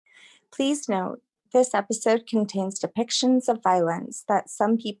Please note, this episode contains depictions of violence that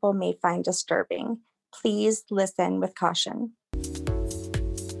some people may find disturbing. Please listen with caution.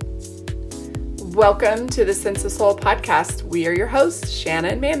 Welcome to the Sense of Soul podcast. We are your hosts, Shanna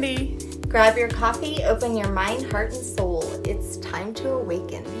and Mandy. Grab your coffee, open your mind, heart, and soul. It's time to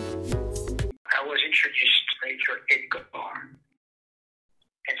awaken. I was introduced to Major Edgar,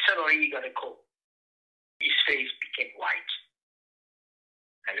 and suddenly he got a call. His face became white.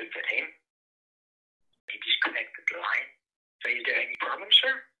 I looked at him. He disconnected the line. So, is there any problem,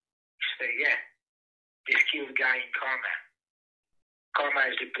 sir? He said, yeah. They killed a guy in Karma. Karma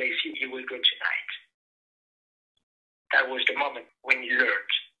is the place you will go tonight. That was the moment when you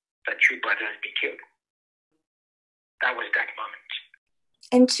learned that your brother has been killed. That was that moment.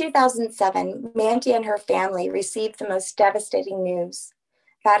 In 2007, Mandy and her family received the most devastating news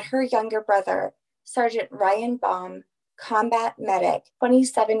that her younger brother, Sergeant Ryan Baum, combat medic,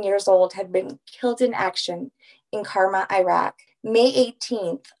 27 years old, had been killed in action in Karma, Iraq, May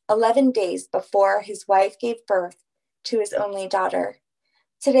 18th, 11 days before his wife gave birth to his only daughter.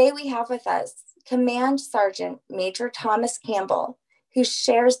 Today we have with us Command Sergeant Major Thomas Campbell, who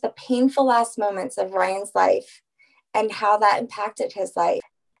shares the painful last moments of Ryan's life and how that impacted his life,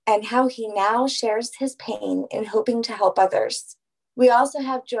 and how he now shares his pain in hoping to help others. We also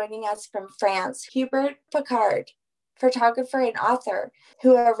have joining us from France, Hubert Picard, photographer and author,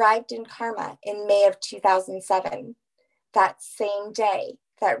 who arrived in Karma in May of 2007, that same day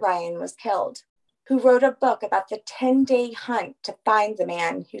that Ryan was killed, who wrote a book about the 10-day hunt to find the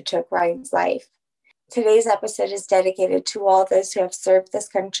man who took Ryan's life. Today's episode is dedicated to all those who have served this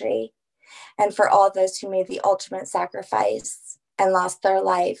country and for all those who made the ultimate sacrifice and lost their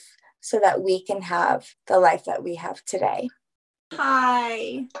life so that we can have the life that we have today.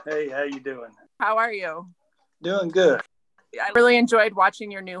 Hi. Hey, how you doing? How are you? Doing good. I really enjoyed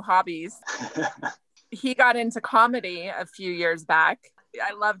watching your new hobbies. He got into comedy a few years back.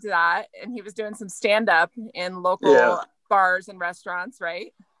 I loved that. And he was doing some stand-up in local bars and restaurants,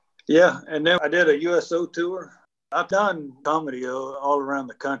 right? Yeah, and then I did a USO tour. I've done comedy all around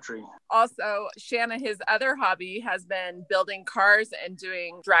the country. Also, Shanna, his other hobby has been building cars and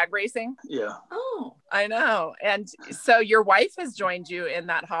doing drag racing. Yeah. Oh, I know. And so your wife has joined you in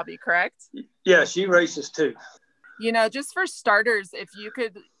that hobby, correct? Yeah, she races too. You know, just for starters, if you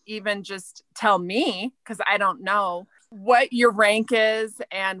could even just tell me, because I don't know, what your rank is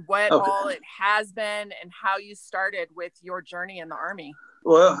and what all it has been and how you started with your journey in the Army.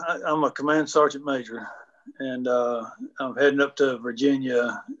 Well, I'm a command sergeant major, and I'm heading up to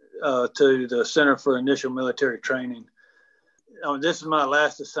Virginia to the Center for Initial Military Training. This is my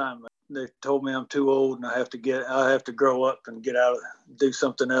last assignment. They told me I'm too old and I have to grow up and get out and do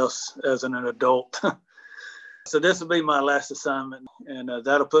something else as an adult. So this will be my last assignment, and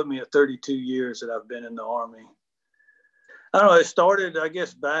that'll put me at 32 years that I've been in the Army. I don't know, it started, I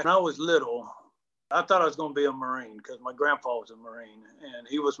guess, back when I was little. I thought I was going to be a Marine because my grandpa was a Marine, and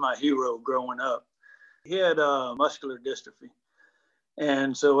he was my hero growing up. He had muscular dystrophy.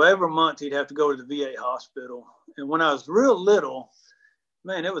 And so every month he'd have to go to the VA hospital. And when I was real little,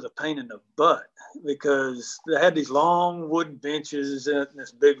 man, it was a pain in the butt because they had these long wooden benches in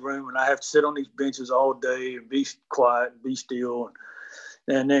this big room, and I have to sit on these benches all day and be quiet and be still.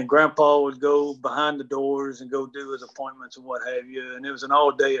 And then Grandpa would go behind the doors and go do his appointments and what have you. And it was an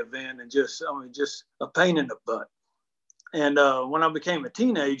all-day event and just a pain in the butt. And when I became a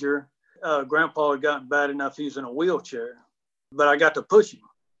teenager, Grandpa had gotten bad enough he was in a wheelchair, but I got to push him.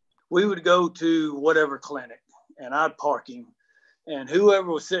 We would go to whatever clinic, and I'd park him. And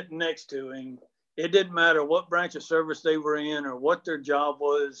whoever was sitting next to him, it didn't matter what branch of service they were in or what their job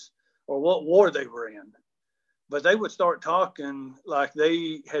was or what war they were in. But they would start talking like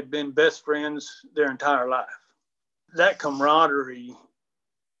they had been best friends their entire life. That camaraderie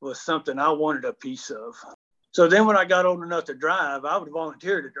was something I wanted a piece of. So then when I got old enough to drive, I would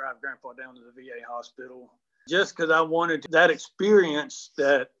volunteer to drive Grandpa down to the VA hospital just because I wanted that experience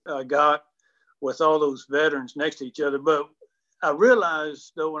that I got with all those veterans next to each other. But I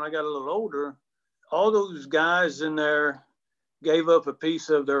realized, though, when I got a little older, all those guys in there gave up a piece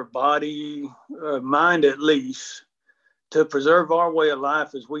of their body, mind at least, to preserve our way of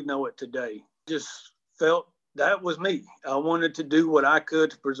life as we know it today. Just felt that was me. I wanted to do what I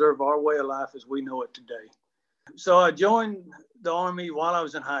could to preserve our way of life as we know it today. So I joined the Army while I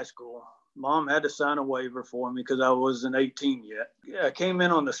was in high school. Mom had to sign a waiver for me because I wasn't 18 yet. I came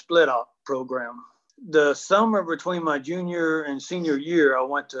in on the split op program. The summer between my junior and senior year, I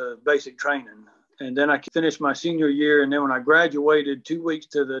went to basic training. And then I finished my senior year. And then when I graduated 2 weeks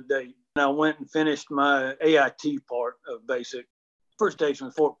to the date, I went and finished my AIT part of basic. First station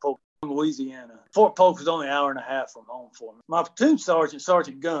was Fort Polk. Louisiana. Fort Polk was only an hour and a half from home for me. My platoon sergeant,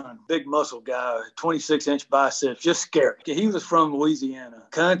 Sergeant Gunn, big muscle guy, 26-inch biceps, just scary. He was from Louisiana,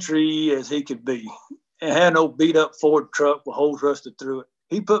 country as he could be. And had no beat-up Ford truck with holes rusted through it.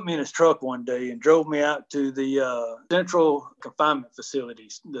 He put me in his truck one day and drove me out to the Central Confinement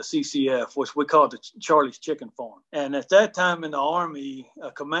Facilities, the CCF, which we call the Charlie's Chicken Farm. And at that time in the Army,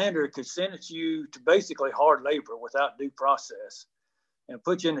 a commander could sentence you to basically hard labor without due process and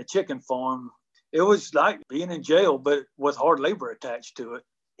put you in a chicken farm. It was like being in jail, but with hard labor attached to it.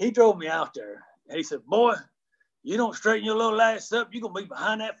 He drove me out there. He said, boy, you don't straighten your little ass up, you're going to be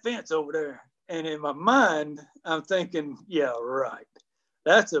behind that fence over there. And in my mind, I'm thinking, yeah, right.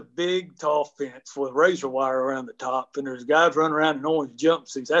 That's a big, tall fence with razor wire around the top, and there's guys running around in orange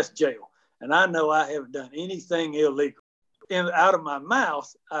jumpsuits. That's jail. And I know I haven't done anything illegal. And out of my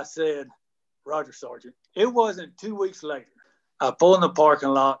mouth, I said, Roger, Sergeant. It wasn't 2 weeks later. I pull in the parking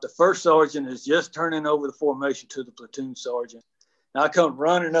lot. The first sergeant is just turning over the formation to the platoon sergeant. And I come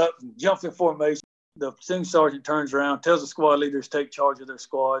running up and jump in formation. The platoon sergeant turns around, tells the squad leaders to take charge of their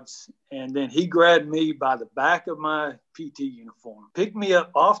squads, and then he grabbed me by the back of my PT uniform, picked me up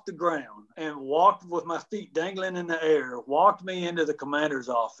off the ground, and walked with my feet dangling in the air, walked me into the commander's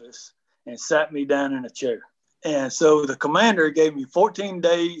office, and sat me down in a chair. And so the commander gave me 14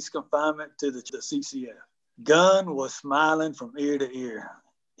 days confinement to the CCF. Gunn was smiling from ear to ear.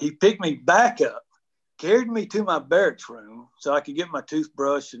 He picked me back up, carried me to my barracks room so I could get my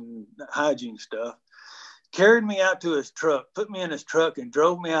toothbrush and hygiene stuff, carried me out to his truck, put me in his truck, and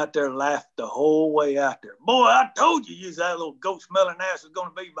drove me out there, laughed the whole way out there. Boy, I told you that little goat-smelling ass was going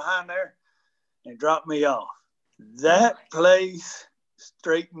to be behind there, and dropped me off. That place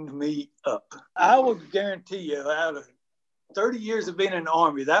straightened me up. I would guarantee you, out of 30 years of being in the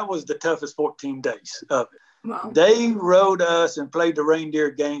Army, that was the toughest 14 days of it. Wow. They rode us and played the reindeer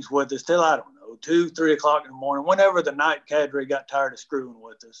games with us till, I don't know, 2, 3 o'clock in the morning, whenever the night cadre got tired of screwing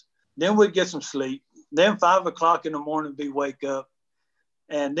with us. Then we'd get some sleep. Then 5 o'clock in the morning, we'd wake up.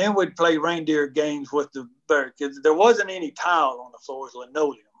 And then we'd play reindeer games with the barracks. There wasn't any tile on the floors,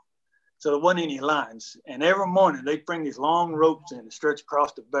 linoleum. So there wasn't any lines. And every morning, they'd bring these long ropes in and stretch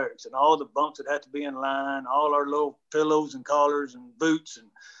across the barracks. And all the bunks would have to be in line, all our little pillows and collars and boots.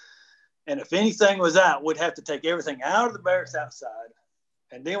 And if anything was out, we'd have to take everything out of the barracks outside.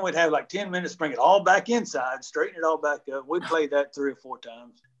 And then we'd have like 10 minutes to bring it all back inside, straighten it all back up. We'd play that 3 or 4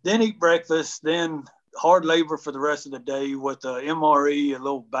 times. Then eat breakfast, then hard labor for the rest of the day with a MRE, a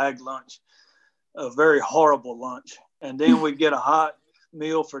little bag lunch, a very horrible lunch. And then we'd get a hot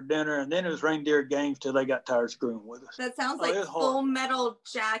meal for dinner, and then it was reindeer games till they got tired screwing with us. That sounds like Full Metal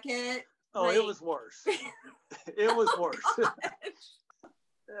Jacket. Oh, it was worse. It was worse.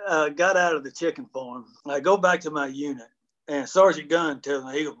 Got out of the chicken farm. I go back to my unit, and Sergeant Gunn tells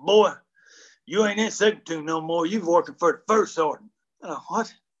me, he goes, boy, you ain't in second platoon no more. You're working for the first sergeant.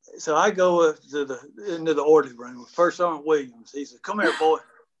 What? So I go up to into the orderly room with First Sergeant Williams. He says, come here, boy.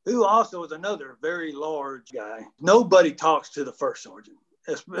 Who also was another very large guy. Nobody talks to the first sergeant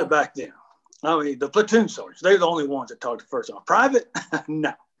back then. I mean, the platoon sergeants, they're the only ones that talk to first sergeant. Private?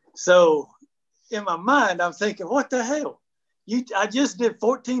 No. So in my mind, I'm thinking, what the hell? I just did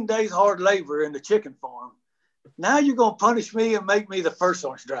 14 days hard labor in the chicken farm. Now you're going to punish me and make me the first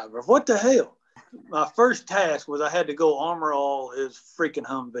sergeant driver. What the hell? My first task was I had to go armor all his freaking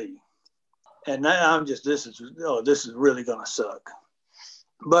Humvee. And now I'm just, this is really going to suck.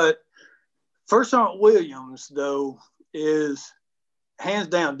 But First Sergeant Williams, though, is hands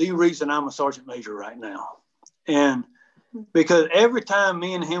down the reason I'm a sergeant major right now. And because every time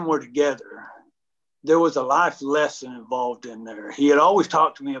me and him were together, there was a life lesson involved in there. He had always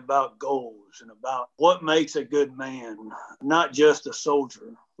talked to me about goals and about what makes a good man, not just a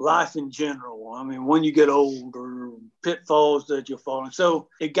soldier, life in general. I mean, when you get older, pitfalls that you'll fall in. So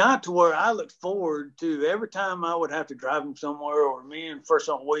it got to where I looked forward to every time I would have to drive him somewhere, or me and First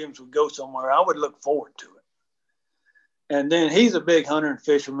Sergeant Williams would go somewhere, I would look forward to it. And then he's a big hunter and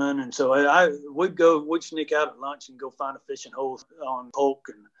fisherman. And so we'd sneak out at lunch and go find a fishing hole on Polk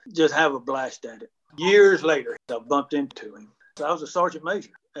and just have a blast at it. Years later, I bumped into him. So I was a sergeant major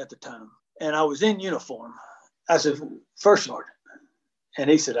at the time, and I was in uniform. I said, First Sergeant. And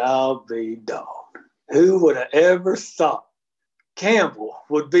he said, I'll be dogged. Who would have ever thought Campbell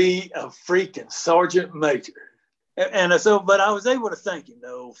would be a freaking sergeant major? And so, but I was able to thank him,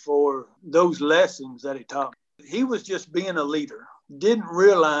 though, for those lessons that he taught me. He was just being a leader, didn't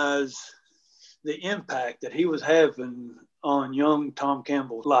realize the impact that he was having on young Tom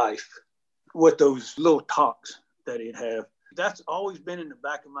Campbell's life with those little talks that he'd have. That's always been in the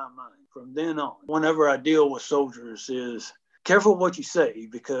back of my mind from then on. Whenever I deal with soldiers is careful what you say,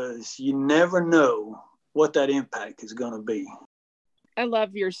 because you never know what that impact is going to be. I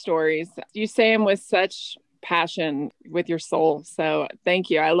love your stories. You say them with such passion, with your soul. So thank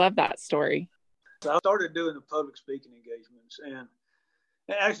you. I love that story. So I started doing the public speaking engagements, and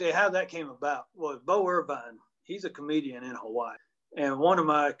actually how that came about was Bo Irvine. He's a comedian in Hawaii, and one of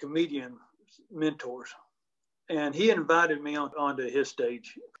my comedian mentors. And he invited me onto his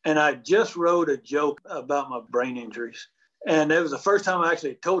stage. And I just wrote a joke about my brain injuries. And it was the first time I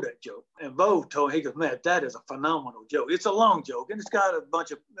actually told that joke. And Bo told, he goes, man, that is a phenomenal joke. It's a long joke, and it's got a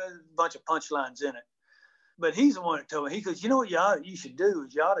bunch of punchlines in it. But he's the one that told me, he goes, you know what you should do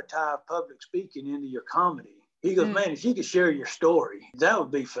is you ought to tie public speaking into your comedy. He goes, man, if you could share your story, that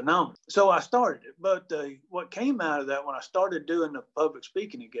would be phenomenal. So I started it. But what came out of that, when I started doing the public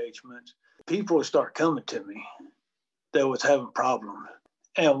speaking engagements, people would start coming to me that was having problems.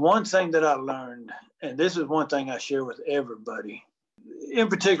 And one thing that I learned, and this is one thing I share with everybody, in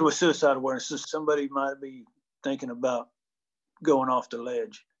particular with suicide awareness, somebody might be thinking about going off the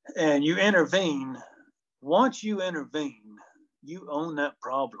ledge, and you intervene. Once you intervene, you own that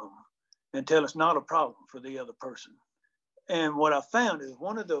problem until it's not a problem for the other person. And what I found is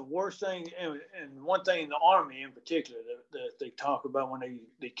one of the worst things, and one thing in the Army in particular that they talk about when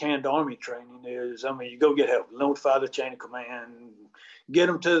they canned Army training is, you go get help, notify the chain of command, get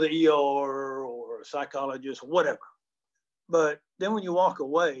them to the ER or a psychologist, whatever. But then when you walk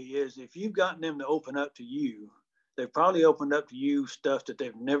away is if you've gotten them to open up to you, they've probably opened up to you stuff that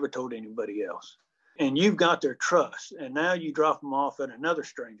they've never told anybody else. And you've got their trust. And now you drop them off at another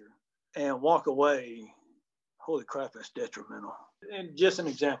stranger and walk away. Holy crap, that's detrimental. And just an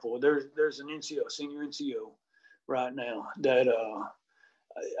example, there's an NCO, senior NCO right now that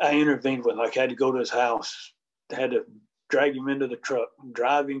I intervened with. Like, I had to go to his house, had to drag him into the truck,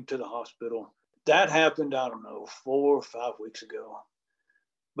 drive him to the hospital. That happened, I don't know, 4 or 5 weeks ago.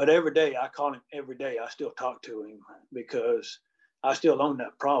 But every day, I call him every day. I still talk to him because I still own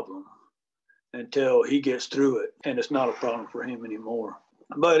that problem until he gets through it and it's not a problem for him anymore.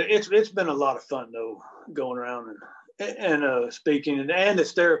 But it's been a lot of fun, though, going around and speaking. And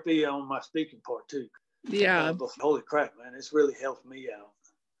it's therapy on my speaking part, too. Yeah. But holy crap, man, it's really helped me out.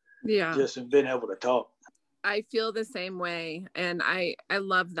 Yeah. Just in being able to talk. I feel the same way. And I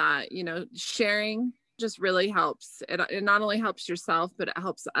love that, sharing just really helps. It not only helps yourself, but it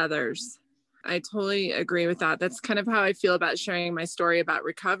helps others. I totally agree with that. That's kind of how I feel about sharing my story about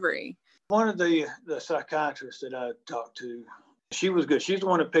recovery. One of the psychiatrists that I talked to, she was good. She's the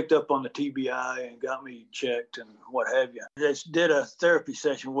one that picked up on the TBI and got me checked and what have you. They did a therapy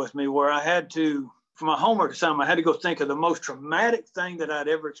session with me where I had to, for my homework assignment, I had to go think of the most traumatic thing that I'd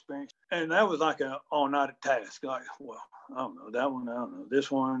ever experienced. And that was like an all-night task. Like, well, I don't know, that one, I don't know. This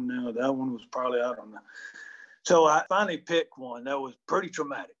one, no, that one was probably, I don't know. So I finally picked one that was pretty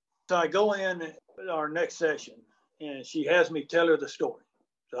traumatic. So I go in our next session and she has me tell her the story.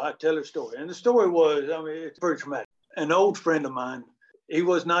 So I tell her the story. And the story was, it's pretty traumatic. An old friend of mine, he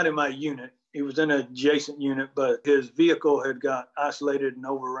was not in my unit. He was in an adjacent unit, but his vehicle had got isolated and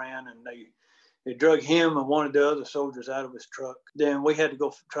overran, and they drug him and one of the other soldiers out of his truck. Then we had to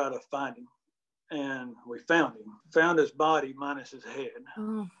go try to find him, and we found him. Found his body minus his head.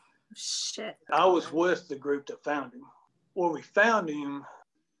 Oh, shit. I was with the group that found him. Where we found him,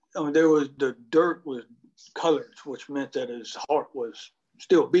 the dirt was colored, which meant that his heart was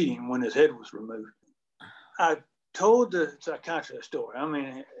still beating when his head was removed. I told the psychiatrist the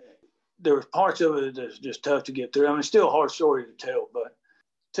story. There was parts of it that's just tough to get through. It's still a hard story to tell, but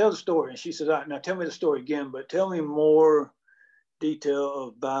tell the story. And she says, all right, now tell me the story again, but tell me more detail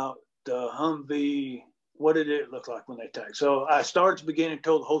about the Humvee. What did it look like when they attacked? So I started to begin and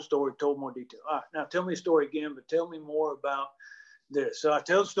told the whole story, told more detail. All right, now tell me the story again, but tell me more about this. So I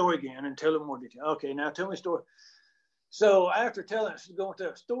tell the story again and tell them more detail. Okay, now tell me the story. So after going through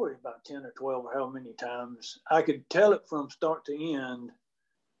that story about 10 or 12 or how many times, I could tell it from start to end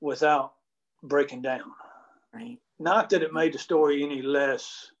without breaking down. Right. Not that it made the story any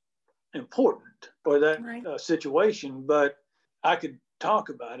less important or that situation, but I could talk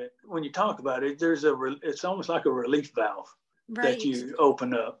about it. When you talk about it, it's almost like a relief valve that you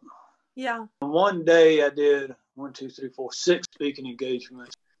open up. Yeah. One day I did 6 speaking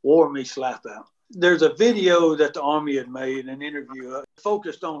engagements, wore me slap out. There's a video that the Army had made, an interview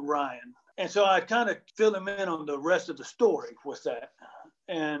focused on Ryan. And so I kind of fill him in on the rest of the story with that.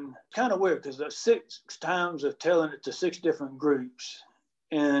 And kind of weird because there's 6 times of telling it to 6 different groups.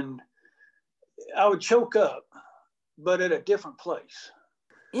 And I would choke up, but at a different place.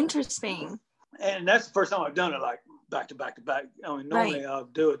 Interesting. And that's the first time I've done it like back to back to back. Normally I'll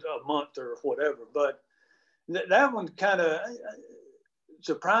do it a month or whatever, but That one kind of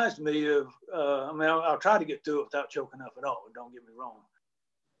surprised me. I'll try to get through it without choking up at all. Don't get me wrong.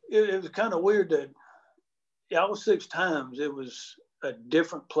 It was kind of weird that all 6 times it was a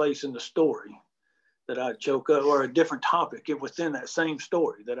different place in the story that I'd choke up, or a different topic within that same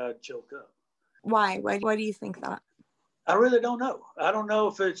story that I'd choke up. Why? Why do you think that? I really don't know. I don't know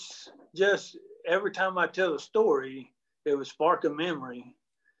if it's just every time I tell a story, it would spark a memory,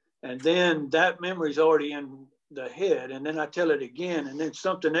 and then that memory's already in the head, and then I tell it again, and then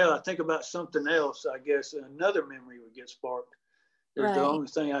something else. I think about something else, I guess, and another memory would get sparked. It's the only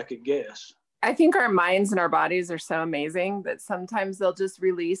thing I could guess. I think our minds and our bodies are so amazing that sometimes they'll just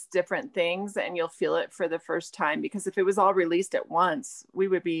release different things and you'll feel it for the first time, because if it was all released at once, we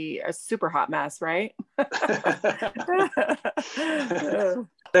would be a super hot mess, right? At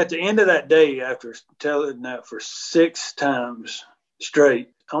the end of that day, after telling that for 6 times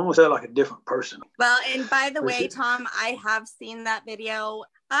straight, I almost felt like a different person. Well, and by the way, Tom, I have seen that video.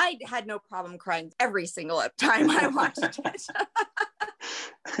 I had no problem crying every single time I watched it.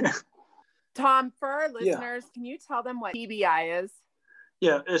 Tom, for our listeners, can you tell them what TBI is?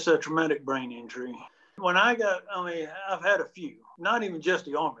 Yeah, it's a traumatic brain injury. When I've had a few, not even just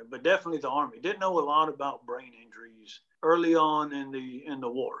the Army, but definitely the Army. Didn't know a lot about brain injuries early on in the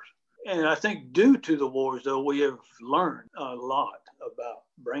wars. And I think due to the wars, though, we have learned a lot about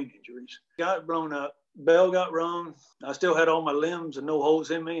brain injuries. Got blown up, bell got rung. I still had all my limbs and no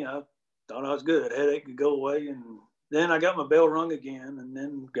holes in me. I thought I was good. Headache could go away. And then I got my bell rung again, and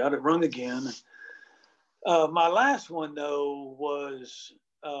then got it rung again. My last one, though, was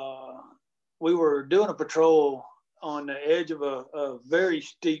we were doing a patrol on the edge of a very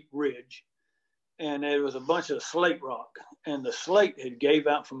steep ridge, and there was a bunch of slate rock, and the slate had gave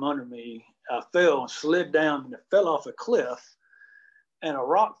out from under me. I fell and slid down and fell off a cliff, and a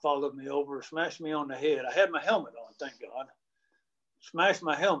rock followed me over, smashed me on the head. I had my helmet on, thank God. Smashed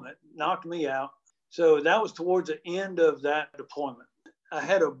my helmet, knocked me out. So that was towards the end of that deployment. I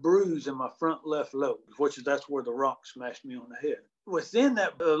had a bruise in my front left lobe, that's where the rock smashed me on the head. Within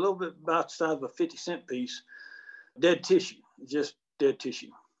that, a little bit about the size of a 50-cent piece, dead tissue, just dead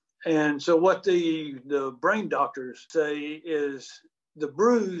tissue. And so what the brain doctors say is the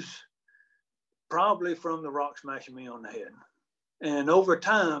bruise probably from the rock smashing me on the head. And over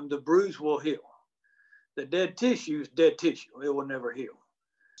time, the bruise will heal. The dead tissue is dead tissue. It will never heal.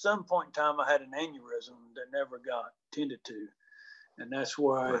 At some point in time, I had an aneurysm that never got tended to. And that's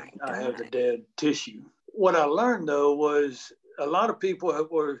why I have the dead tissue. What I learned, though, was a lot of people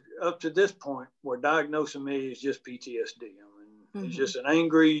were, up to this point, were diagnosing me as just PTSD. He's just an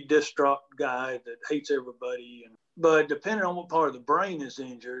angry, distraught guy that hates everybody. But depending on what part of the brain is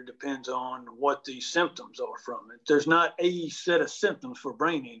injured, depends on what the symptoms are from it. There's not a set of symptoms for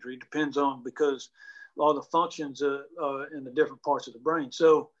brain injury. It depends on, because all the functions in the different parts of the brain.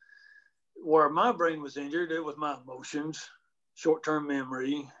 So where my brain was injured, it was my emotions, short-term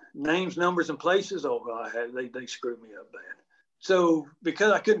memory, names, numbers, and places. They screwed me up bad. So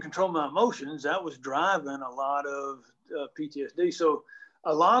because I couldn't control my emotions, that was driving a lot of PTSD. So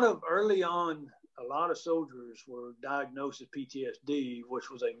early on, a lot of soldiers were diagnosed with PTSD, which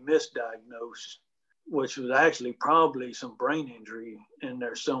was a misdiagnosis, which was actually probably some brain injury in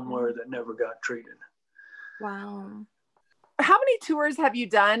there somewhere that never got treated. Wow. How many tours have you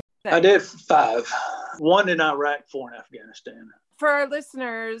done? I did 5, 1 in Iraq, 4 in Afghanistan. For our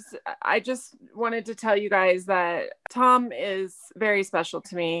listeners, I just wanted to tell you guys that Tom is very special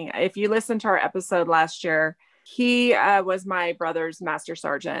to me. If you listened to our episode last year, he was my brother's master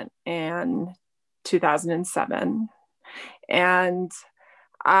sergeant in 2007. And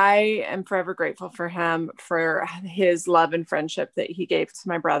I am forever grateful for him, for his love and friendship that he gave to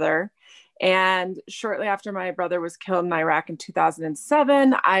my brother. And shortly after my brother was killed in Iraq in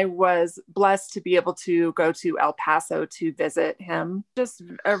 2007, I was blessed to be able to go to El Paso to visit him. Just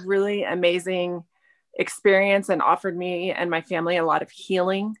a really amazing experience, and offered me and my family a lot of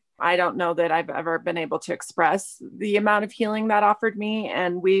healing. I don't know that I've ever been able to express the amount of healing that offered me.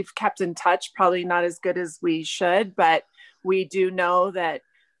 And we've kept in touch, probably not as good as we should, but we do know that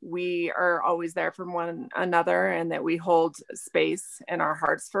we are always there for one another, and that we hold space in our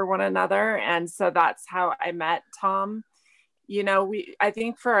hearts for one another. And so that's how I met Tom. You know, I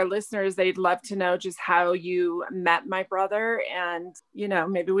think for our listeners, they'd love to know just how you met my brother, and, you know,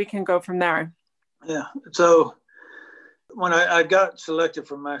 maybe we can go from there. Yeah. So when I got selected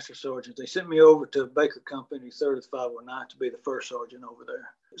for Master Sergeant, they sent me over to Baker Company, 3rd 519, to be the first sergeant over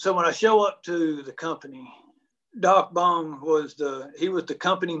there. So when I show up to the company, Doc Bong was the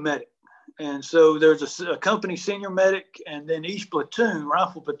company medic, And so there's a company senior medic, and then each platoon,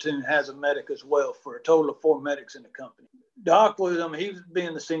 rifle platoon, has a medic as well, for a total of 4 medics in the company. Doc was, he was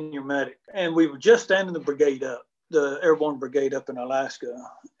being the senior medic, and we were just standing the brigade up, the airborne brigade up in Alaska.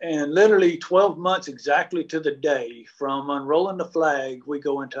 And literally 12 months exactly to the day from unrolling the flag, we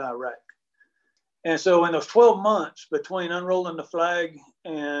go into Iraq. And so in those 12 months between unrolling the flag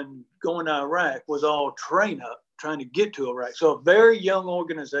and going to Iraq was all train up, trying to get to Iraq. So a very young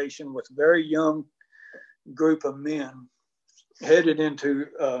organization with a very young group of men headed into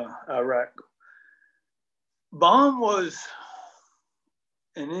Iraq. Baum was,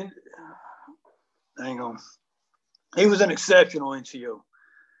 he was an exceptional NCO.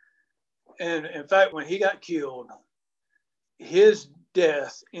 And in fact, when he got killed, his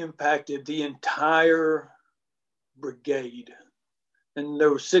death impacted the entire brigade. And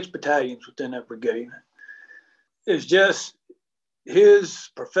there were 6 battalions within that brigade. It's just his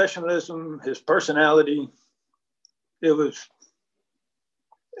professionalism, his personality. It was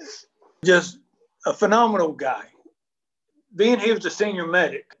just a phenomenal guy. Being he was a senior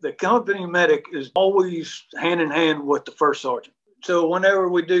medic, the company medic is always hand in hand with the first sergeant. So whenever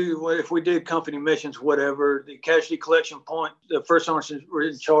if we did company missions, whatever, the casualty collection point, the first sergeants were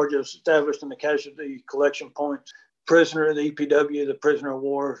in charge of establishing the casualty collection points, prisoner, the EPW, the prisoner of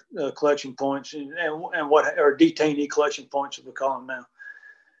war collection points, and what are detainee collection points, as we call them now.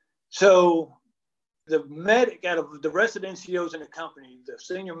 So the medic, out of the rest of the NCOs in the company, the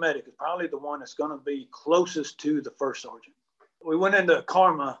senior medic is probably the one that's going to be closest to the first sergeant. We went into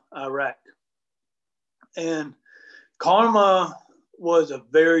Karma, Iraq, and Karma was a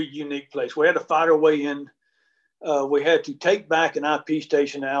very unique place. We had to fight our way in. We had to take back an IP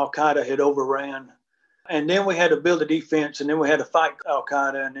station that Al-Qaeda had overran. And then we had to build a defense, and then we had to fight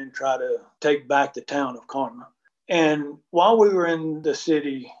Al-Qaeda and then try to take back the town of Karma. And while we were in the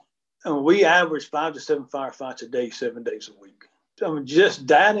city, we averaged 5 to 7 firefights a day, 7 days a week. Just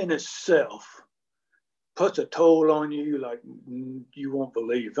that in itself puts a toll on you like you won't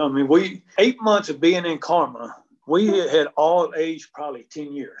believe. 8 months of being in Karma, we had all aged probably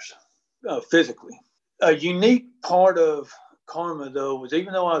 10 years physically. A unique part of Karma, though, was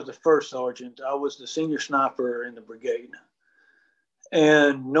even though I was the first sergeant, I was the senior sniper in the brigade.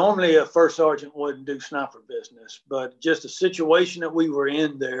 And normally a first sergeant wouldn't do sniper business, but just the situation that we were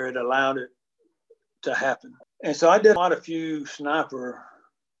in there, it allowed it to happen. And so I did a few sniper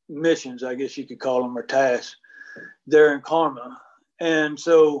missions, I guess you could call them, or tasks there in Karma. And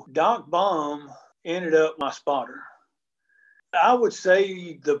so Doc Baum ended up my spotter. I would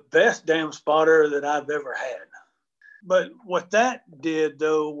say the best damn spotter that I've ever had. But what that did,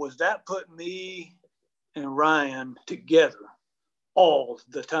 though, was that put me and Ryan together all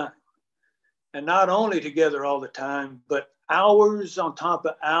the time. And not only together all the time, but hours on top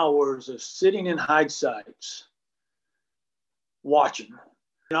of hours of sitting in hide sites, watching.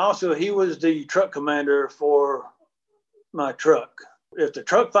 And also, he was the truck commander for my truck. If the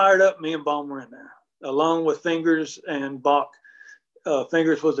truck fired up, me and Baum were in there, along with Fingers and Bach.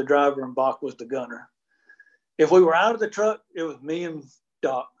 Fingers was the driver and Bach was the gunner. If we were out of the truck, it was me and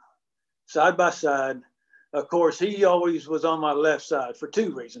Doc, side by side. Of course, he always was on my left side for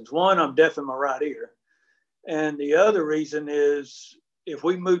 2 reasons. One, I'm deaf in my right ear. And the other reason is if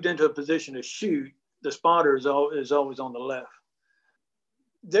we moved into a position to shoot, the spotter is always on the left.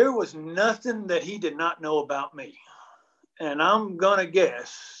 There was nothing that he did not know about me. And I'm going to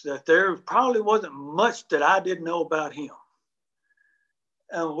guess that there probably wasn't much that I didn't know about him.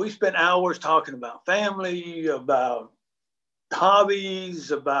 And we spent hours talking about family, about hobbies,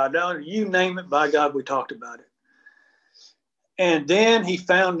 about you name it, by God, we talked about it. And then he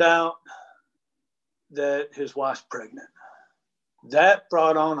found out that his wife's pregnant. That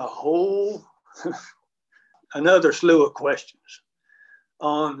brought on a whole another slew of questions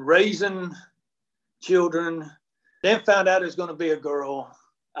on raising children. Then found out it was going to be a girl.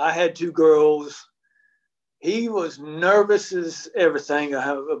 I had 2 girls. He was nervous as everything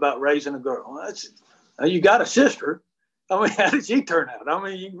about raising a girl. You got a sister. How did she turn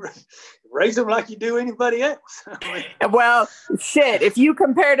out? You raise them like you do anybody else. Well, shit, if you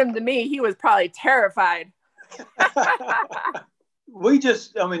compared him to me, he was probably terrified. We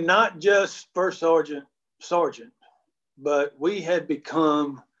just, not just first sergeant, but we had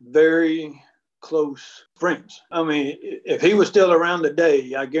become very close friends. If he was still around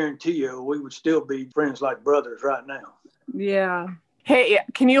today, I guarantee you we would still be friends like brothers right now. Yeah. Hey,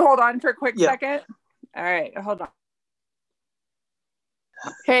 can you hold on for a quick second? All right, hold on.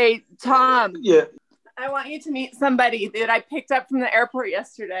 Hey, Tom. Yeah. I want you to meet somebody that I picked up from the airport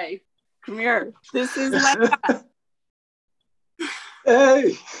yesterday. Come here. This is Leia.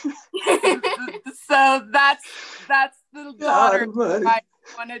 Hey. So that's the daughter God, I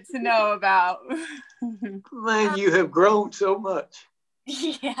wanted to know about. Man, you have grown so much.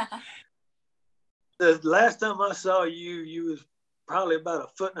 Yeah. The last time I saw you, you was probably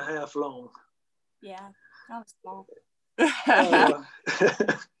about 1.5 feet long. Yeah, I was small.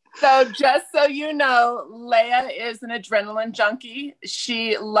 So just so you know, Leia is an adrenaline junkie.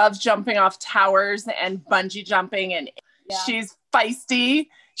 She loves jumping off towers and bungee jumping, and she's feisty.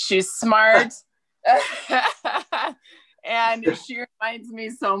 She's smart. And she reminds me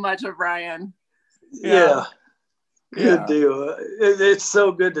so much of Ryan. Yeah. Good deal. It's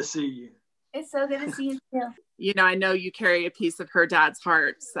so good to see you. It's so good to see you too. You know, I know you carry a piece of her dad's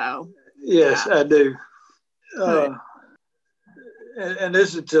heart, so. Yes, I do. And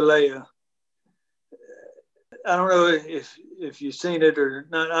this is to Leia. I don't know if you've seen it or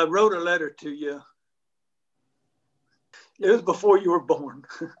not. I wrote a letter to you. It was before you were born.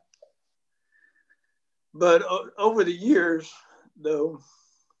 But over the years, though,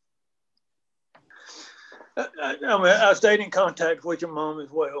 I stayed in contact with your mom as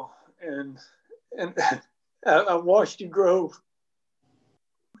well. And I watched you grow.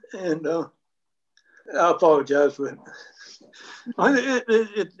 And I apologize for it.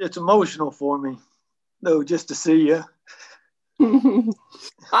 It's emotional for me, though, just to see you.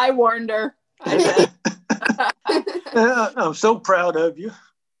 I warned her. I'm so proud of you,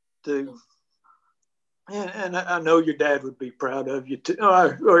 too. And I know your dad would be proud of you, too,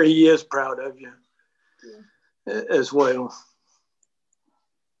 or he is proud of you as well.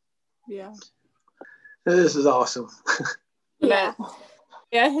 Yeah. This is awesome. Yeah.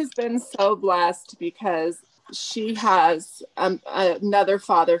 Leia has been so blessed because she has another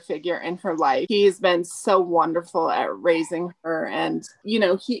father figure in her life. He's been so wonderful at raising her. And, you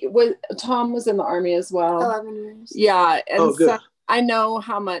know, Tom was in the Army as well. 11 years. Yeah. And good. so I know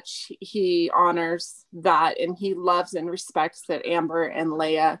how much he honors that, and he loves and respects that Amber and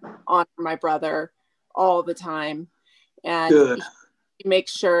Leia honor my brother all the time. And good. He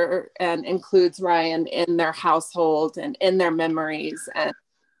makes sure and includes Ryan in their household and in their memories. And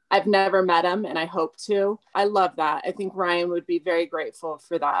I've never met him, and I hope to. I love that. I think Ryan would be very grateful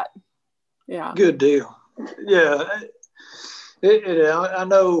for that. Yeah. Good deal. Yeah. I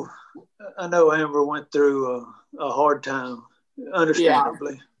know Amber went through a hard time,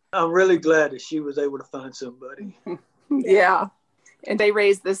 understandably. Yeah. I'm really glad that she was able to find somebody. Yeah. And they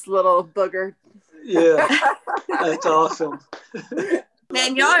raised this little booger. Yeah. That's awesome.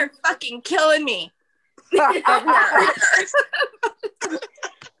 Man, y'all are fucking killing me.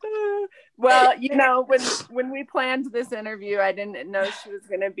 Well, you know, when we planned this interview, I didn't know she was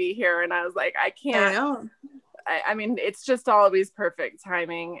going to be here, and I was like, I can't. I know. I mean, it's just always perfect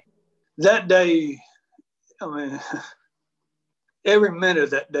timing. That day, I mean, every minute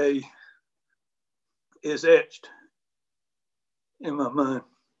of that day is etched in my mind.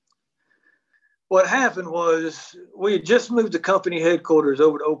 What happened was we had just moved the company headquarters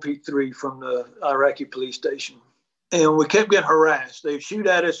over to OP3 from the Iraqi police station. And we kept getting harassed. They'd shoot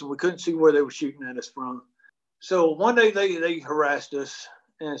at us and we couldn't see where they were shooting at us from. So one day they harassed us.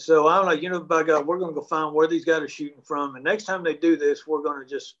 And so I'm like, by God, we're going to go find where these guys are shooting from. And next time they do this, we're going to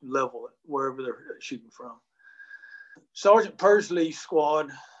just level it wherever they're shooting from. Sergeant Persley's squad,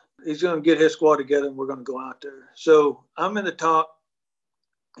 he's going to get his squad together and we're going to go out there. So I'm in the top.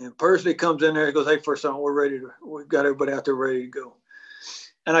 And Persley comes in there and goes, hey, first sergeant, we've got everybody out there ready to go.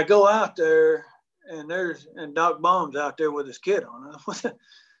 And I go out there and Doc Baum's out there with his kid on. What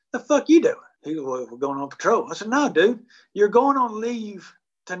the fuck you doing? He goes, well, we're going on patrol. I said, no, dude, you're going on leave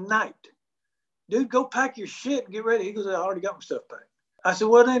tonight. Dude, go pack your shit and get ready. He goes, I already got my stuff packed. I said,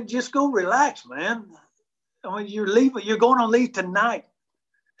 well, then just go relax, man. I mean, you're going on leave tonight.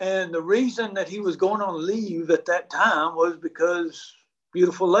 And the reason that he was going on leave at that time was because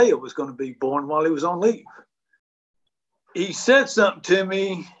beautiful Leia was going to be born while he was on leave. He said something to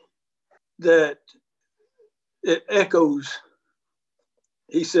me that it echoes.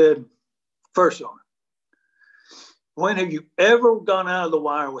 He said, first sergeant, when have you ever gone out of the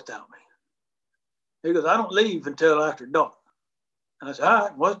wire without me? He goes, I don't leave until after dark. I said,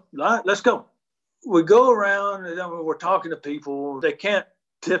 all right, let's go. We go around and we're talking to people. They can't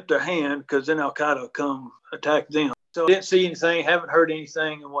tip their hand because then Al-Qaeda will come attack them. So didn't see anything, haven't heard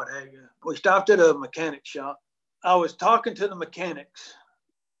anything and what have you. We stopped at a mechanic shop. I was talking to the mechanics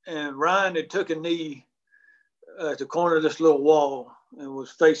and Ryan had took a knee at the corner of this little wall and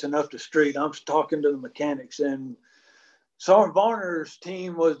was facing up the street. I'm talking to the mechanics and Sergeant Varner's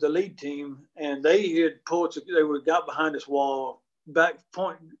team was the lead team and they got behind this wall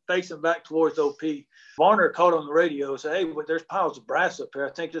facing back towards OP. Varner called on the radio and said, hey, but there's piles of brass up here.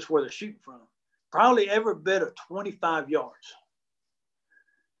 I think that's where they're shooting from. Probably every bit of 25 yards.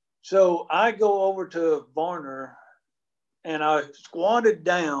 So I go over to Varner and I squatted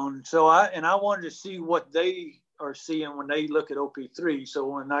down. So I wanted to see what they are seeing when they look at OP3. So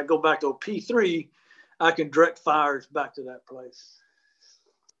when I go back to OP3, I can direct fires back to that place.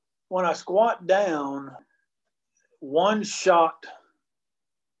 When I squat down, one shot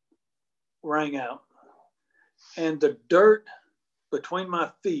rang out, and the dirt between my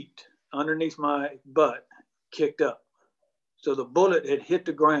feet, underneath my butt, kicked up. So the bullet had hit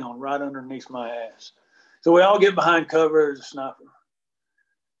the ground right underneath my ass. So we all get behind cover as a sniper.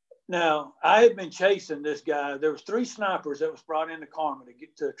 Now, I had been chasing this guy. There was 3 snipers that was brought into Carmen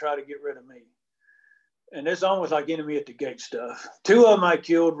to try to get rid of me. And it's almost like enemy at the gate stuff. 2 of them I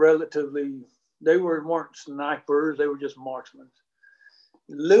killed relatively. They weren't snipers. They were just marksmen.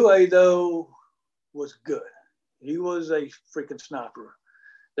 Louis, though, was good. He was a freaking sniper.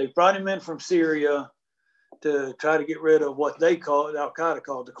 They brought him in from Syria to try to get rid of what they called, Al-Qaeda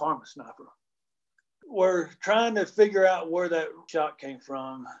called the Karma sniper. We're trying to figure out where that shot came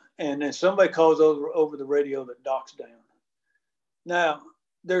from. And then somebody calls over the radio that Doc's down. Now,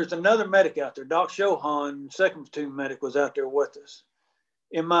 there's another medic out there. Doc Chauhan, 2nd Platoon medic, was out there with us.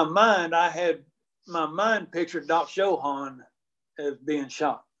 In my mind, I had my mind pictured Doc Chauhan as being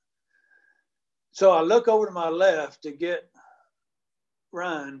shot. So I look over to my left to get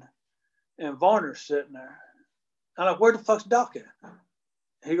Ryan, and Varner's sitting there. I'm like, where the fuck's Doc at?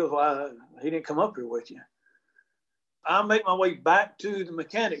 He goes, well, he didn't come up here with you. I make my way back to the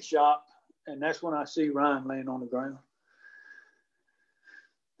mechanic shop, and that's when I see Ryan laying on the ground.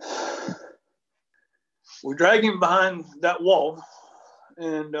 We drag him behind that wall,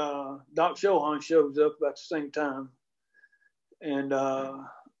 and Doc Chauhan shows up about the same time. And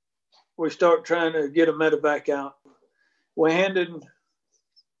we start trying to get a medevac out. We handed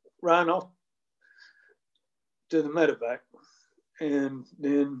Ryan off to the medevac, and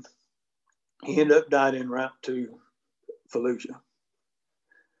then he ended up dying en route to Fallujah.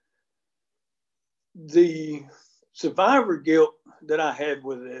 The survivor guilt that I had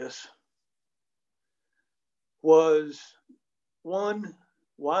with this was, one,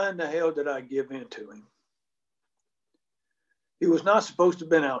 why in the hell did I give in to him? He was not supposed to have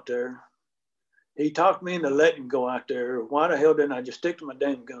been out there. He talked me into letting him go out there. Why the hell didn't I just stick to my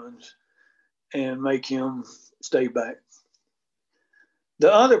damn guns and make him stay back?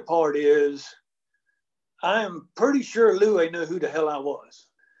 The other part is, I am pretty sure Louis knew who the hell I was.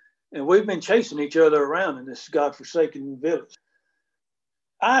 And we've been chasing each other around in this godforsaken village.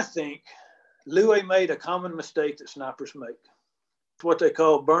 I think Louis made a common mistake that snipers make. It's what they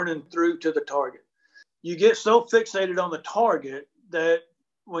call burning through to the target. You get so fixated on the target that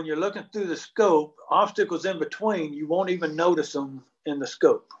when you're looking through the scope, obstacles in between, you won't even notice them in the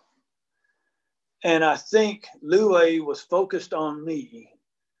scope. And I think Louis was focused on me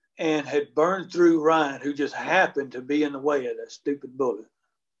and had burned through Ryan, who just happened to be in the way of that stupid bullet.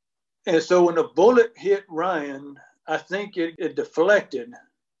 And so when the bullet hit Ryan, I think it deflected,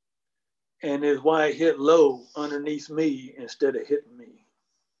 and is why it hit low underneath me instead of hitting me.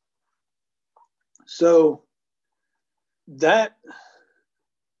 So that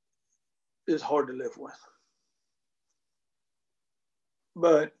is hard to live with.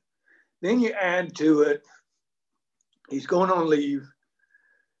 But then you add to it, he's going on leave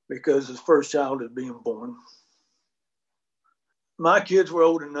because his first child is being born. My kids were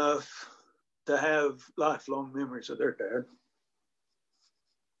old enough to have lifelong memories of their dad.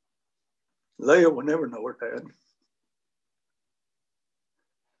 Leia will never know her dad.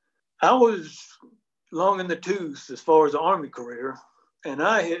 I was long in the tooth as far as the Army career, and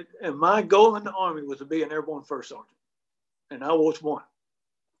my goal in the Army was to be an airborne first sergeant, and I was one.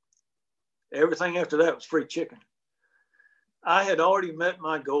 Everything after that was free chicken. I had already met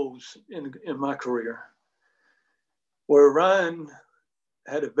my goals in my career, where Ryan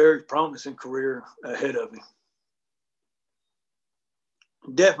had a very promising career ahead of him.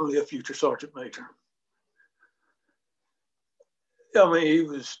 Definitely a future sergeant major. I mean, he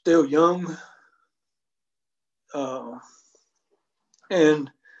was still young.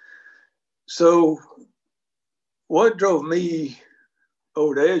 And so what drove me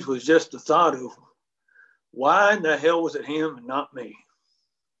over the edge was just the thought of, why in the hell was it him and not me?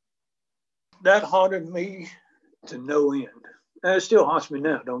 That haunted me to no end. And it still haunts me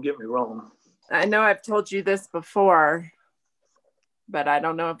now, don't get me wrong. I know I've told you this before, but I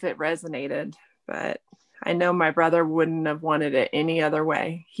don't know if it resonated. But I know my brother wouldn't have wanted it any other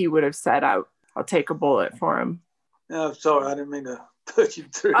way. He would have said, I'll take a bullet for him. I'm sorry, I didn't mean to put you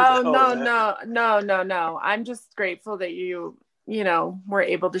through. Oh, no. I'm just grateful that you were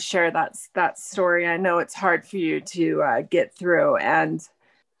able to share that story. I know it's hard for you to get through, and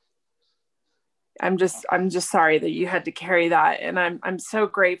I'm just sorry that you had to carry that. And I'm so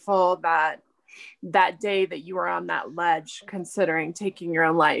grateful that day that you were on that ledge, considering taking your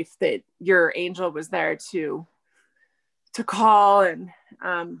own life, that your angel was there to call, and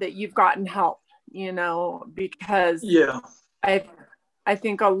that you've gotten help, because I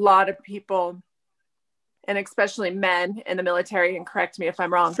think a lot of people, and especially men in the military, and correct me if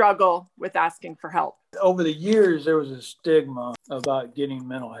I'm wrong, struggle with asking for help. Over the years, there was a stigma about getting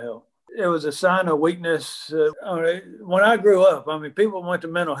mental health. It was a sign of weakness. When I grew up, people went to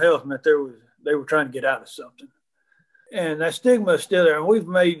mental health meant they were trying to get out of something. And that stigma is still there. And we've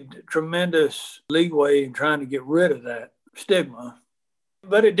made tremendous leeway in trying to get rid of that stigma.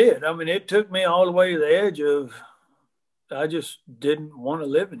 But it did. It took me all the way to the edge of, I just didn't want to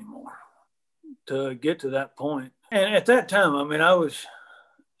live anymore to get to that point. And at that time,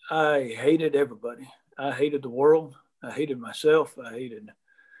 I hated everybody. I hated the world. I hated myself. I hated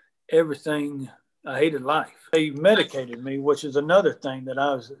everything. I hated life. They medicated me, which is another thing that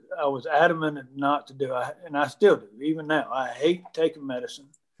I was adamant not to do. And I still do, even now. I hate taking medicine.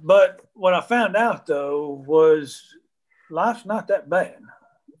 But what I found out, though, was life's not that bad.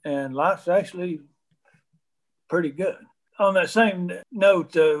 And life's actually pretty good. On that same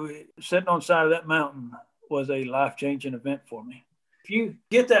note, sitting on the side of that mountain was a life-changing event for me. If you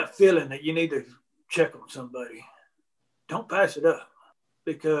get that feeling that you need to check on somebody, don't pass it up.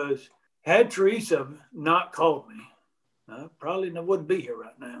 Because had Teresa not called me, I probably wouldn't be here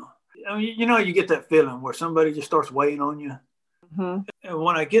right now. You get that feeling where somebody just starts weighing on you. Mm-hmm. And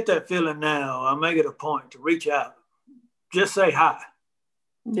when I get that feeling now, I make it a point to reach out. Just say hi.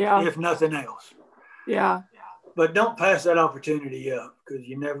 Yeah. If nothing else. Yeah. But don't pass that opportunity up, because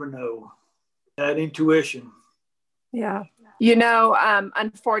you never know. That intuition. Yeah.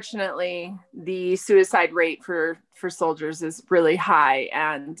 Unfortunately, the suicide rate for soldiers is really high.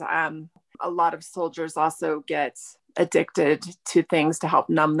 And a lot of soldiers also get addicted to things to help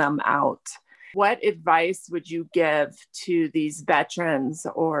numb them out. What advice would you give to these veterans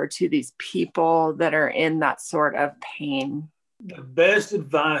or to these people that are in that sort of pain? The best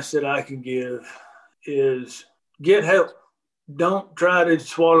advice that I can give is get help. Don't try to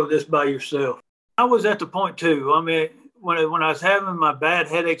swallow this by yourself. I was at the point too. When I was having my bad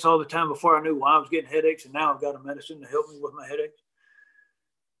headaches all the time before I knew why I was getting headaches, and now I've got a medicine to help me with my headaches,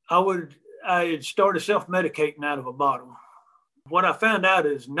 I had started self-medicating out of a bottle. What I found out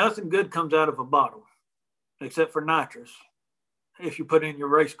is nothing good comes out of a bottle except for nitrous. If you put it in your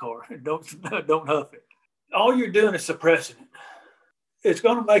race car, don't huff it. All you're doing is suppressing it. It's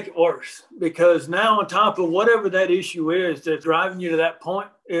going to make it worse, because now on top of whatever that issue is that's driving you to that point,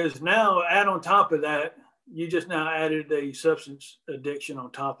 is now add on top of that, you just now added a substance addiction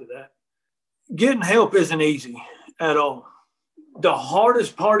on top of that. Getting help isn't easy at all. The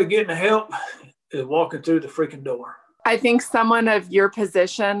hardest part of getting help is walking through the freaking door. I think someone of your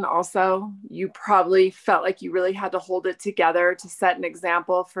position also, you probably felt like you really had to hold it together to set an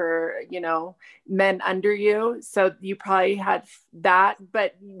example for, men under you. So you probably had that,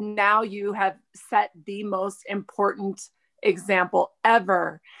 but now you have set the most important example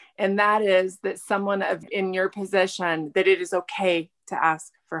ever. And that is that someone in your position, that it is okay to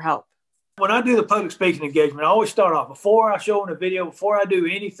ask for help. When I do the public speaking engagement, I always start off, before I show in a video, before I do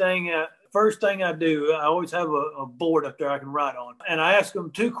anything, first thing I do, I always have a board up there I can write on. And I ask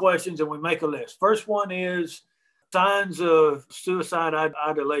them 2 questions and we make a list. First one is signs of suicide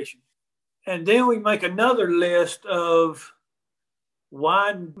ideation. And then we make another list of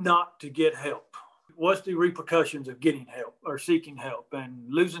why not to get help. What's the repercussions of getting help or seeking help, and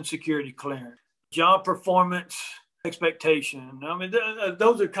losing security clearance, job performance, expectation.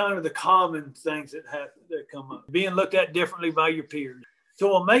 Those are kind of the common things that come up. Being looked at differently by your peers.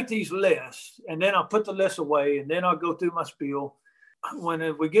 So I'll make these lists, and then I'll put the list away, and then I'll go through my spiel.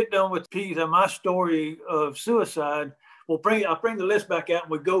 When we get done with my story of suicide, I'll bring the list back out,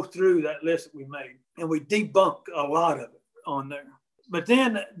 and we go through that list that we made, and we debunk a lot of it on there. But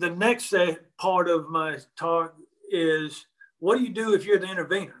then the next part of my talk is, what do you do if you're the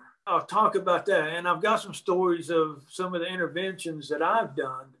intervener? I'll talk about that. And I've got some stories of some of the interventions that I've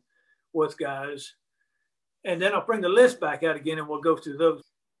done with guys. And then I'll bring the list back out again and we'll go through those.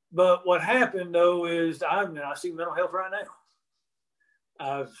 But what happened, though, is I see mental health right now.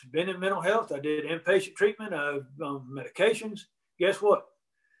 I've been in mental health. I did inpatient treatment. I've medications. Guess what?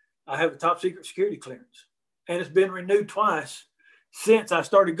 I have a top secret security clearance. And it's been renewed twice since I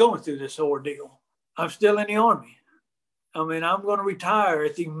started going through this ordeal. I'm still in the Army. I mean, I'm going to retire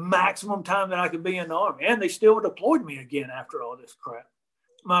at the maximum time that I could be in the Army. And they still deployed me again after all this crap.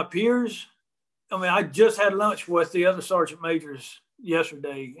 My peers, I mean, I just had lunch with the other sergeant majors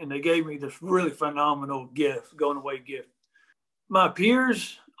yesterday, and they gave me this really phenomenal gift, going away gift. My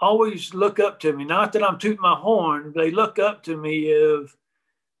peers always look up to me. Not that I'm tooting my horn. They look up to me if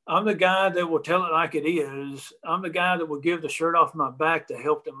I'm the guy that will tell it like it is. I'm the guy that will give the shirt off my back to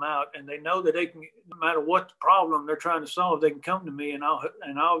help them out. And they know that they can, no matter what the problem they're trying to solve, they can come to me and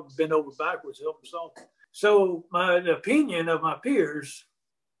I'll bend over backwards to help them solve it. So my opinion of my peers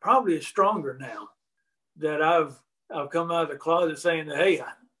probably is stronger now that I've come out of the closet saying that, hey,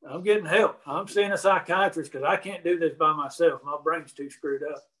 I'm getting help. I'm seeing a psychiatrist because I can't do this by myself. My brain's too screwed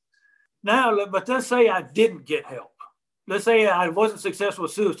up. Now, but let's say I didn't get help. Let's say I wasn't successful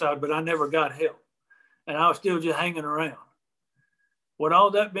with suicide, but I never got help. And I was still just hanging around. Would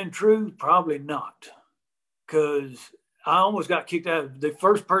all that been true? Probably not. Because I almost got kicked out. The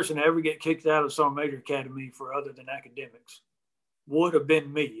first person to ever get kicked out of Sergeant Major Academy for other than academics would have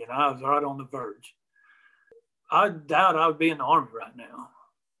been me. And I was right on the verge. I doubt I would be in the Army right now.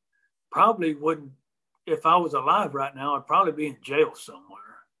 Probably wouldn't. If I was alive right now, I'd probably be in jail somewhere.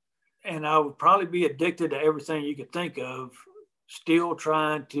 And I would probably be addicted to everything you could think of, still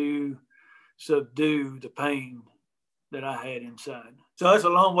trying to subdue the pain that I had inside. So that's a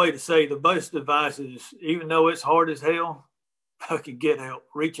long way to say the best advice is, even though it's hard as hell, I can get help,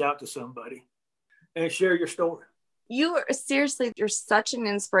 reach out to somebody and share your story. You're such an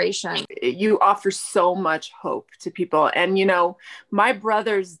inspiration. You offer so much hope to people. And, you know, my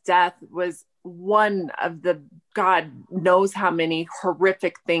brother's death was one of the, God knows how many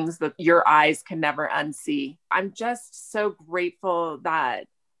horrific things that your eyes can never unsee. I'm just so grateful that,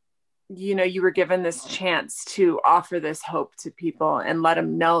 you know, you were given this chance to offer this hope to people and let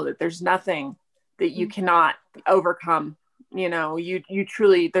them know that there's nothing that you cannot overcome. You know, you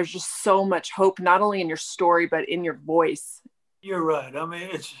truly, there's just so much hope, not only in your story, but in your voice. You're right. I mean,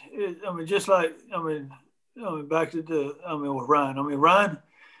 just like, back to with Ryan. Ryan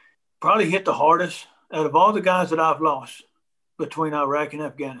probably hit the hardest out of all the guys that I've lost between Iraq and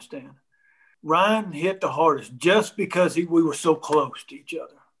Afghanistan. Ryan hit the hardest just because we were so close to each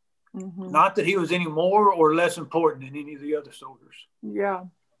other. Mm-hmm. Not that he was any more or less important than any of the other soldiers. Yeah.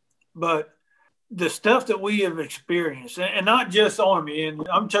 But the stuff that we have experienced, and not just Army, and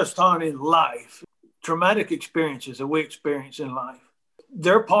I'm just talking in life, traumatic experiences that we experience in life,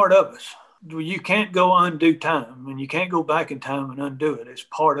 they're part of us. You can't go undo time, and you can't go back in time and undo it. It's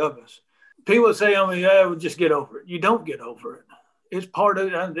part of us. People say, we'll just get over it. You don't get over it. It's part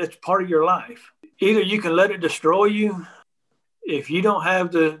of your life. Either you can let it destroy you. If you don't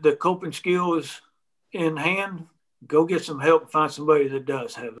have the coping skills in hand, go get some help and find somebody that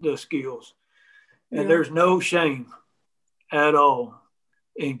does have the skills. And there's no shame at all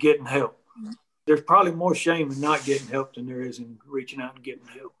in getting help. There's probably more shame in not getting help than there is in reaching out and getting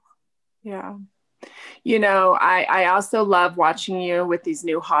help. Yeah. You know, I also love watching you with these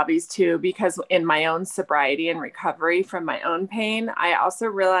new hobbies too, because in my own sobriety and recovery from my own pain, I also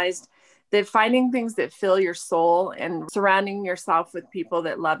realized that finding things that fill your soul and surrounding yourself with people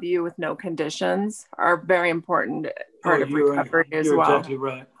that love you with no conditions are a very important part of recovery as well. You're exactly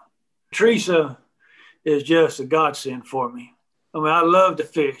right. Teresa is just a godsend for me. I love to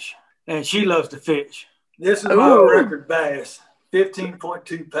fish, and she loves to fish. This is my record bass,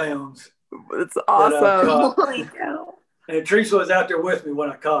 15.2 pounds. It's awesome. Holy cow. And Teresa was out there with me when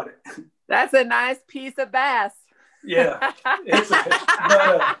I caught it. That's a nice piece of bass. Yeah.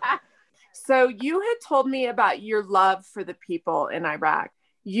 So you had told me about your love for the people in Iraq.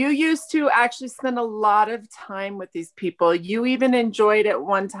 You used to actually spend a lot of time with these people. You even enjoyed at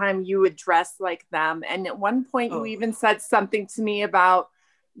one time, you would dress like them. And at one point you even said something to me about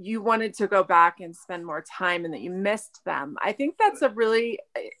you wanted to go back and spend more time and that you missed them. I think that's a really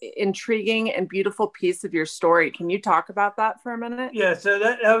intriguing and beautiful piece of your story. Can you talk about that for a minute? Yeah, so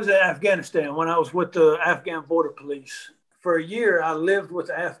that was in Afghanistan when I was with the Afghan border police. For a year, I lived with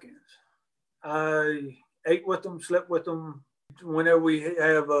the Afghans. I ate with them, slept with them. Whenever we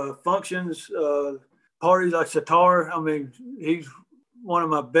have functions, parties like Sattar, he's one of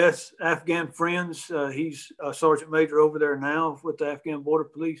my best Afghan friends. He's a sergeant major over there now with the Afghan border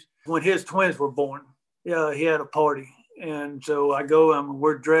police. When his twins were born, he had a party. And so I go,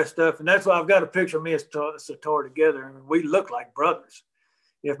 we're dressed up. And that's why I've got a picture of me and Sattar together. And we look like brothers.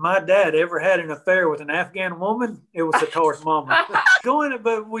 If my dad ever had an affair with an Afghan woman, it was Sattar's mama.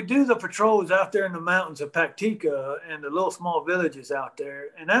 But we do the patrols out there in the mountains of Paktika and the little small villages out there.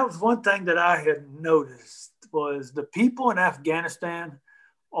 And that was one thing that I had noticed was the people in Afghanistan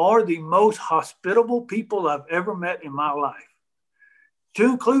are the most hospitable people I've ever met in my life, to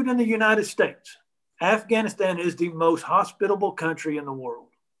include in the United States. Afghanistan is the most hospitable country in the world.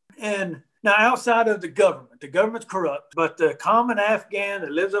 And now, outside of the government's corrupt, but the common Afghan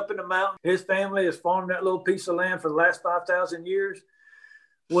that lives up in the mountain, his family has farmed that little piece of land for the last 5,000 years,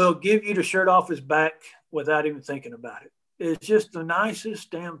 will give you the shirt off his back without even thinking about it. It's just the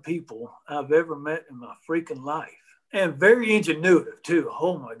nicest damn people I've ever met in my freaking life. And very ingenuitive, too.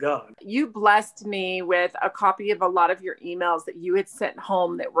 Oh, my God. You blessed me with a copy of a lot of your emails that you had sent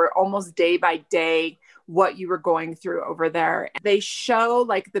home that were almost day by day what you were going through over there. They show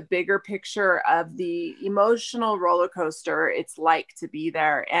like the bigger picture of the emotional roller coaster it's like to be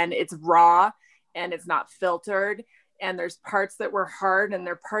there. And it's raw and it's not filtered. And there's parts that were hard and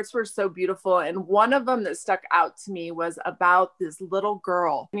their parts were so beautiful. And one of them that stuck out to me was about this little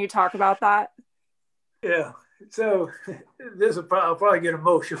girl. Can you talk about that? Yeah. So I'll probably get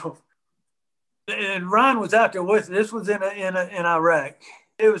emotional. And Ryan was out there with us. This was in Iraq.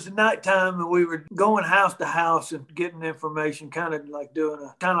 It was nighttime and we were going house to house and getting information, kind of like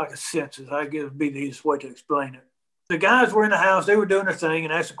a census. I guess would be the easiest way to explain it. The guys were in the house, they were doing their thing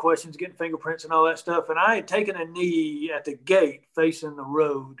and asking questions, getting fingerprints and all that stuff. And I had taken a knee at the gate facing the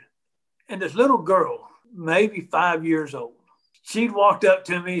road. And this little girl, maybe 5 years old, she'd walked up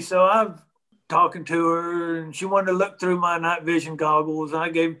to me. So I'm talking to her and she wanted to look through my night vision goggles. I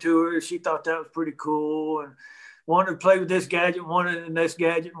gave them to her. She thought that was pretty cool and wanted to play with this gadget, wanted this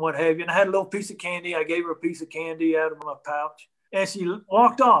gadget and what have you. And I had a little piece of candy. I gave her a piece of candy out of my pouch. And she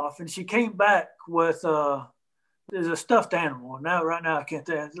walked off and she came back with there's a stuffed animal. Now, right now, I can't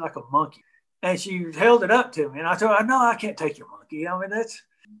tell. It's like a monkey. And she held it up to me. And I told her, no, I can't take your monkey. I mean,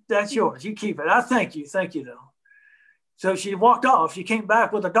 that's yours. You keep it. I thank you. Thank you, though. So she walked off. She came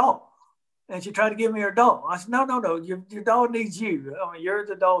back with a doll. And she tried to give me her doll. I said, no. Your doll needs you. I mean, you're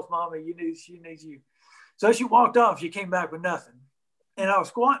the doll's mommy. She needs you. So she walked off. She came back with nothing. And I was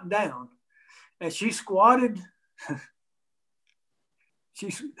squatting down. And she squatted.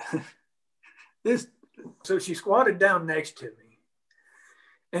 So she squatted down next to me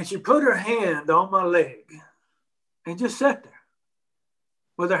and she put her hand on my leg and just sat there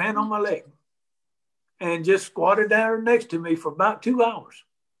with her hand on my leg and just squatted down next to me for about 2 hours.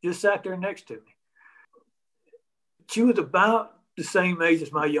 Just sat there next to me. She was about the same age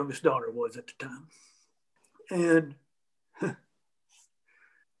as my youngest daughter was at the time. And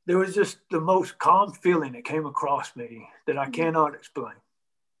there was just the most calm feeling that came across me that I cannot explain.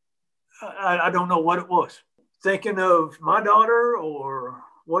 I don't know what it was. Thinking of my daughter or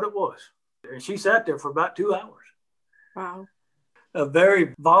what it was. And she sat there for about 2 hours. Wow. A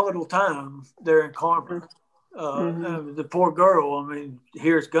very volatile time there in Carmel. The poor girl, I mean,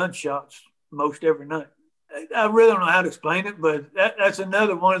 hears gunshots most every night. I really don't know how to explain it, but that's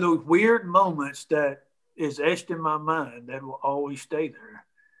another one of those weird moments that is etched in my mind that will always stay there.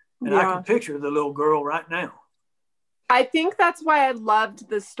 And I can picture the little girl right now. I think that's why I loved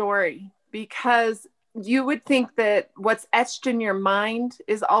the story, because you would think that what's etched in your mind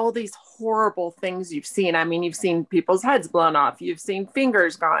is all these horrible things you've seen. I mean, you've seen people's heads blown off. You've seen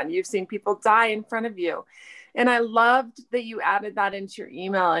fingers gone. You've seen people die in front of you. And I loved that you added that into your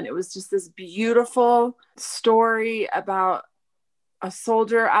email. And it was just this beautiful story about a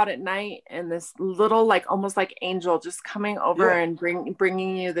soldier out at night and this little, like, almost like angel just coming over and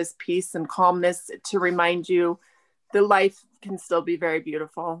bringing you this peace and calmness to remind you the life can still be very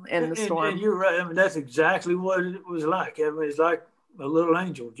beautiful in the storm. And you're right. I mean, that's exactly what it was like. I mean, it's like a little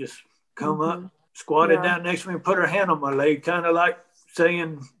angel just come up, squatted down next to me and put her hand on my leg, kind of like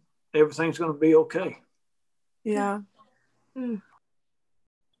saying everything's going to be okay. Yeah.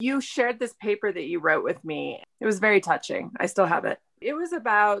 You shared this paper that you wrote with me. It was very touching. I still have it. It was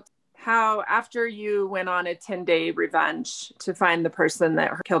about how after you went on a 10-day revenge to find the person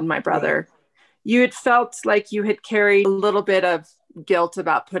that killed my brother, you had felt like you had carried a little bit of guilt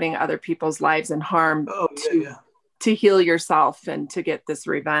about putting other people's lives in harm to heal yourself and to get this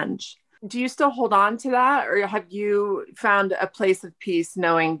revenge. Do you still hold on to that, or have you found a place of peace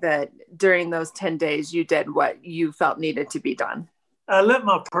knowing that during those 10 days you did what you felt needed to be done? I let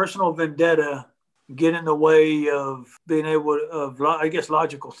my personal vendetta get in the way of being able to, I guess,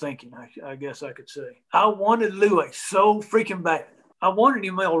 logical thinking, I guess I could say. I wanted Louis so freaking bad. I wanted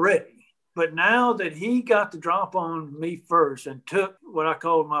him already. But now that he got the drop on me first and took what I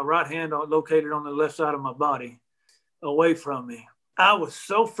called my right hand located on the left side of my body away from me, I was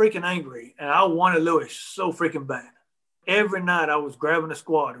so freaking angry and I wanted Louis so freaking bad. Every night I was grabbing a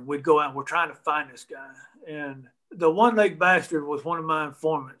squad and we'd go out and we're trying to find this guy. And the one-leg bastard was one of my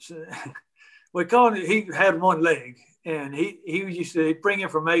informants. We called it, he had one leg And he used to bring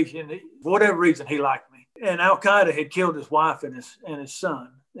information. For whatever reason, he liked me. And Al-Qaeda had killed his wife and his son.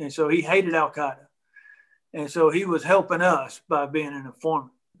 And so he hated Al-Qaeda. And so he was helping us by being an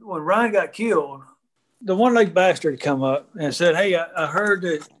informant. When Ryan got killed, the one-legged bastard come up and said, hey, I heard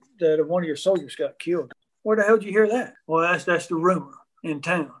that one of your soldiers got killed. Where the hell did you hear that? Well, that's the rumor in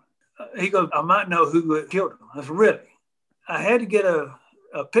town. He goes, I might know who killed him. I said, really? I had to get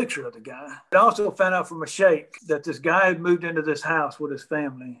a picture of the guy. I also found out from a sheikh that this guy had moved into this house with his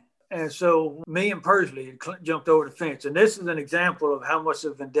family. And so me and Persley jumped over the fence. And this is an example of how much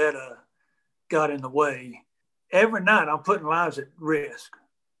the vendetta got in the way. Every night I'm putting lives at risk.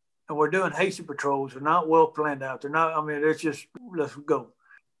 And we're doing hasty patrols. They're not well planned out. They're not, I mean, it's just, let's go.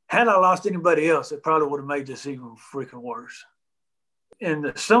 Had I lost anybody else, it probably would have made this even freaking worse. In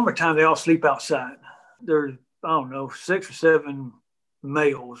the summertime, they all sleep outside. There's, I don't know, 6 or 7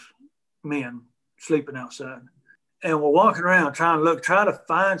 men sleeping outside. And we're walking around trying to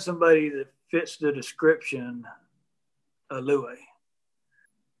find somebody that fits the description of Louis.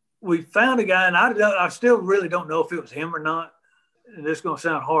 We found a guy, and I still really don't know if it was him or not. And this is going to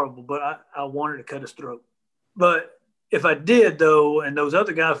sound horrible, but I wanted to cut his throat. But if I did, though, and those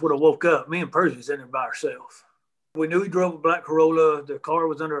other guys would have woke up, me and Percy was in there by ourselves. We knew he drove a black Corolla. The car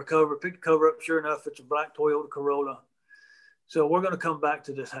was under a cover. Picked the cover up. Sure enough, it's a black Toyota Corolla. So we're going to come back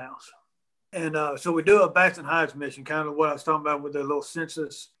to this house. And so we do a Bats and Hides mission, kind of what I was talking about with the little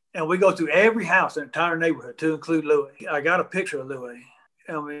census. And we go through every house in the entire neighborhood to include Louis. I got a picture of Louis.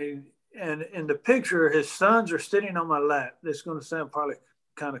 I mean, and in the picture, his sons are sitting on my lap. This is going to sound probably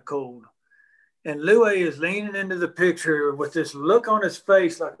kind of cold. And Louis is leaning into the picture with this look on his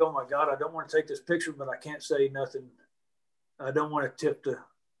face like, oh, my God, I don't want to take this picture, but I can't say nothing. I don't want to tip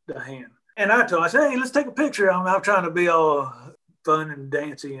the hand. And I said, hey, let's take a picture. I'm trying to be all fun and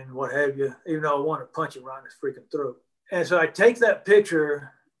dancy and what have you, even though I want to punch him right in his freaking throat. And so I take that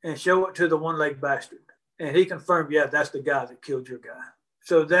picture and show it to the one-legged bastard. And he confirmed, yeah, that's the guy that killed your guy.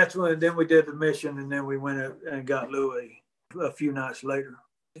 So that's when, then we did the mission, and then we went and got Louis a few nights later.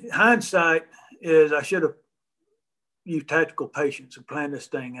 Hindsight is I should have used tactical patience and planned this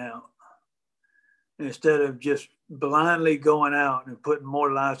thing out instead of just blindly going out and putting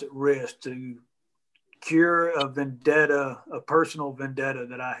more lives at risk to cure a vendetta, a personal vendetta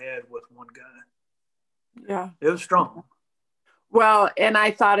that I had with one guy. Yeah. It was strong. Well, and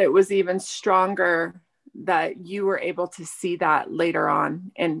I thought it was even stronger that you were able to see that later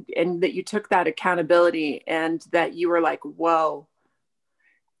on and that you took that accountability and that you were like, whoa,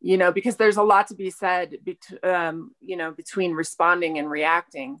 you know, because there's a lot to be said, you know, between responding and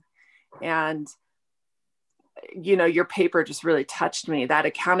reacting. And, you know, your paper just really touched me, that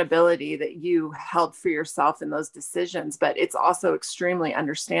accountability that you held for yourself in those decisions. But it's also extremely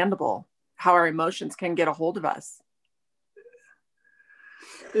understandable how our emotions can get a hold of us.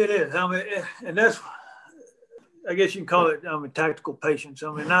 It is. I mean, and that's, I guess you can call it, tactical patience.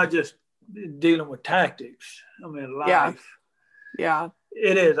 I mean, not just dealing with tactics. I mean, life. Yeah.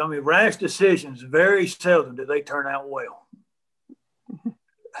 It is. I mean, rash decisions, very seldom do they turn out well.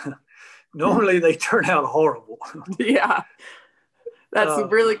 Normally they turn out horrible. Yeah.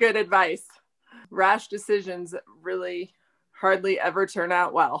 That's really good advice. Rash decisions really hardly ever turn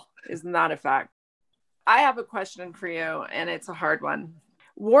out well. Isn't that a fact? I have a question for you, and it's a hard one.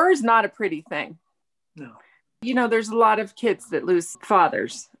 War is not a pretty thing. No. You know, there's a lot of kids that lose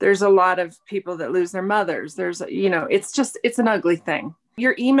fathers. There's a lot of people that lose their mothers. There's, you know, it's an ugly thing.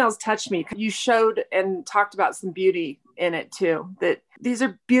 Your emails touched me. You showed and talked about some beauty in it too, that these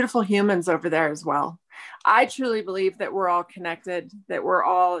are beautiful humans over there as well. I truly believe that we're all connected, that we're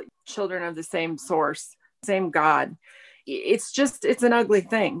all children of the same source, same God. It's an ugly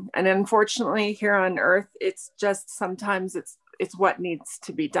thing. And unfortunately here on earth, it's just, sometimes it's what needs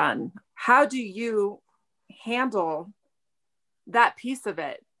to be done. How do you handle that piece of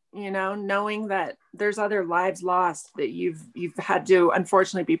it? You know, knowing that there's other lives lost, that you've had to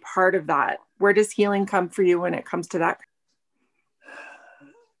unfortunately be part of that. Where does healing come for you when it comes to that?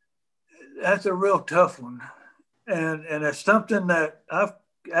 That's a real tough one. And it's something that I've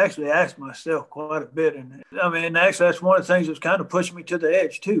actually asked myself quite a bit. And I mean, actually, that's one of the things that's kind of pushed me to the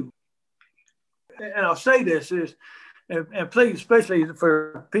edge too. And I'll say this is, and please, especially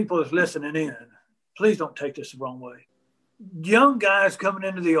for people that's listening in, please don't take this the wrong way. Young guys coming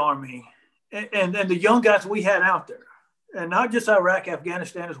into the Army and the young guys we had out there, and not just Iraq,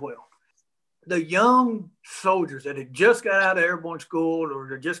 Afghanistan as well. The young soldiers that had just got out of airborne school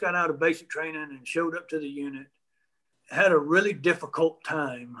or just got out of basic training and showed up to the unit had a really difficult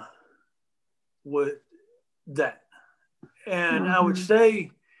time with that. And I would say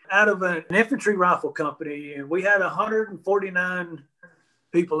out of an infantry rifle company, and we had 149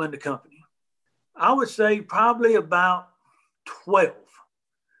 people in the company. I would say probably about 12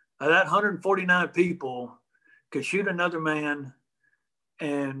 of that 149 people could shoot another man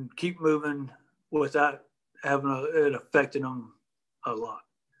and keep moving without having it affecting them a lot.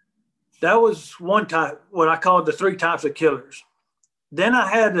 That was one type, what I called the 3 types of killers. Then I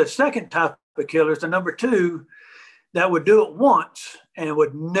had the second type of killers, the number 2, that would do it once and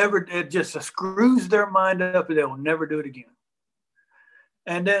would never, it just screws their mind up and they will never do it again.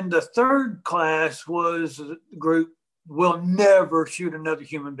 And then the third class was the group will never shoot another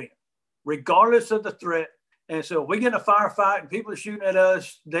human being, regardless of the threat. And so if we get in a firefight and people are shooting at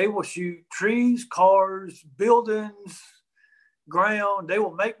us, they will shoot trees, cars, buildings, ground. They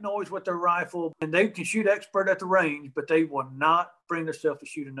will make noise with their rifle, and they can shoot expert at the range, but they will not bring themselves to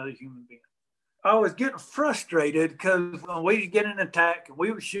shoot another human being. I was getting frustrated because when we get in an attack,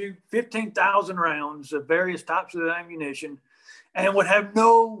 we would shoot 15,000 rounds of various types of ammunition and would have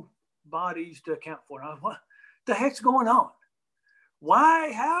no bodies to account for. And I was, what the heck's going on?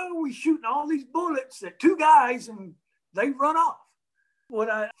 Why, how are we shooting all these bullets at 2 guys and they run off? What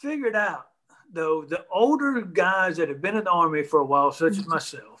I figured out, though, the older guys that have been in the Army for a while, such as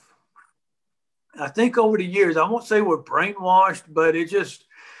myself, I think over the years, I won't say we're brainwashed, but it just,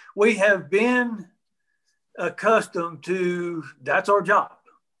 we have been accustomed to, that's our job.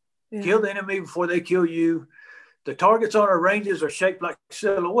 Yeah. Kill the enemy before they kill you. The targets on our ranges are shaped like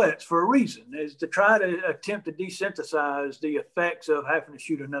silhouettes for a reason, is to try to attempt to desensitize the effects of having to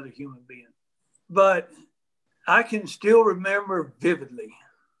shoot another human being. But I can still remember vividly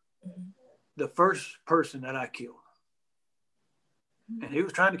the first person that I killed. And he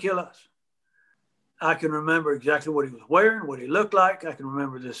was trying to kill us. I can remember exactly what he was wearing, what he looked like. I can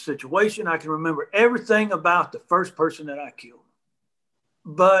remember this situation. I can remember everything about the first person that I killed.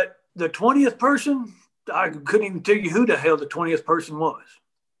 But the 20th person, I couldn't even tell you who the hell the 20th person was,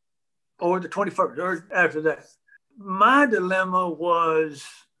 or the 21st, or after that. My dilemma was,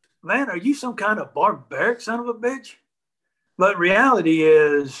 man, are you some kind of barbaric son of a bitch? But reality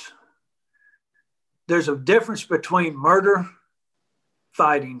is, there's a difference between murder,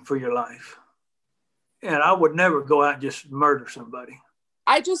 fighting for your life. And I would never go out and just murder somebody.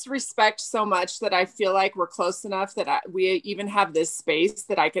 I just respect so much that I feel like we're close enough that we even have this space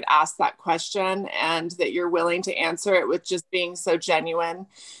that I could ask that question and that you're willing to answer it with just being so genuine,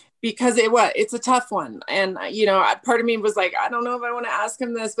 because it's a tough one. And, you know, part of me was like, I don't know if I want to ask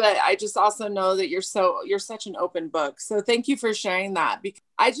him this, but I just also know that you're such an open book. So thank you for sharing that, because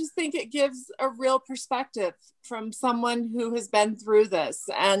I just think it gives a real perspective from someone who has been through this,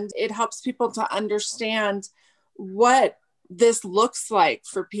 and it helps people to understand what this looks like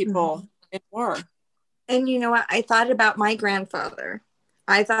for people in war. And you know what? I thought about my grandfather.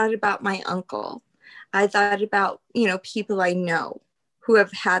 I thought about my uncle. I thought about, you know, people I know who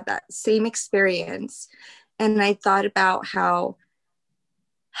have had that same experience. And I thought about how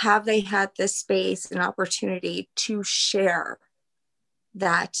have they had this space and opportunity to share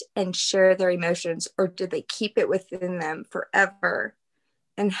that and share their emotions, or did they keep it within them forever?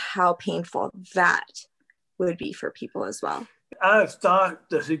 And how painful that would be for people as well. I've thought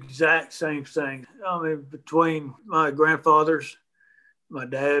the exact same thing. I mean, between my grandfathers, my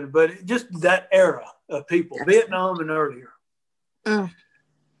dad, but just that era of people, Vietnam and earlier.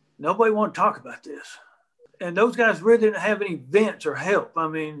 Nobody wanted to talk about this. And those guys really didn't have any vents or help. I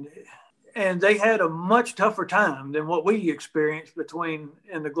mean, and they had a much tougher time than what we experienced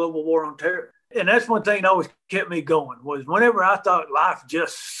in the global war on terror. And that's one thing that always kept me going, was whenever I thought life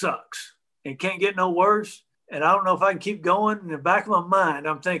just sucks and can't get no worse, and I don't know if I can keep going, in the back of my mind,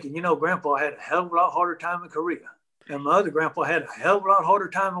 I'm thinking, you know, Grandpa had a hell of a lot harder time in Korea. And my other grandpa had a hell of a lot harder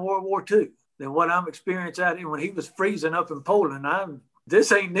time in World War II than what I'm experiencing out here when he was freezing up in Poland.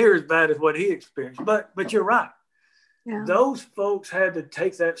 This ain't near as bad as what he experienced. But you're right. Yeah. Those folks had to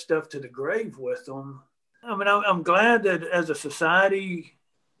take that stuff to the grave with them. I mean, I'm glad that as a society,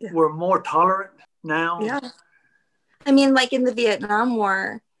 we're more tolerant now. Yeah. I mean, like in the Vietnam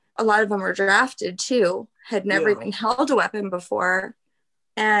War, a lot of them were drafted too, had never even held a weapon before.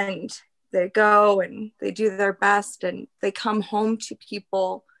 And they go and they do their best, and they come home to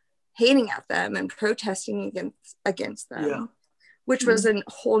people hating at them and protesting against them, which was a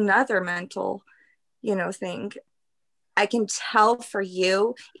whole nother mental, you know, thing. I can tell for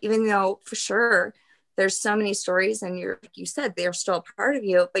you, even though for sure there's so many stories and you said they're still a part of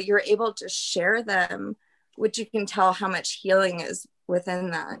you, but you're able to share them, which you can tell how much healing is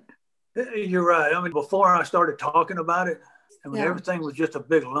within that. You're right. I mean, before I started talking about it, I mean, everything was just a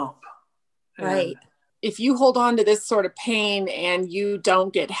big lump. Right. if you hold on to this sort of pain and you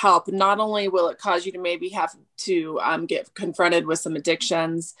don't get help, not only will it cause you to maybe have to get confronted with some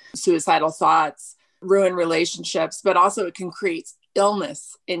addictions, suicidal thoughts, ruin relationships, but also it can create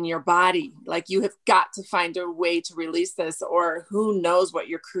illness in your body. Like you have got to find a way to release this, or who knows what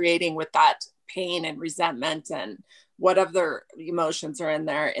you're creating with that pain and resentment and what other emotions are in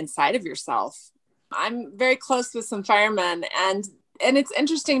there inside of yourself. I'm very close with some firemen, and it's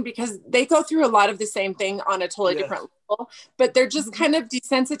interesting because they go through a lot of the same thing on a totally different level, but they're just kind of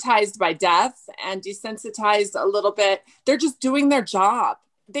desensitized by death and desensitized a little bit. They're just doing their job.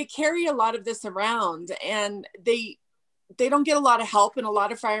 They carry a lot of this around, and they don't get a lot of help. And a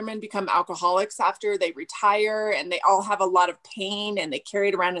lot of firemen become alcoholics after they retire, and they all have a lot of pain, and they carry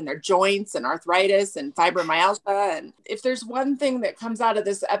it around in their joints and arthritis and fibromyalgia. And if there's one thing that comes out of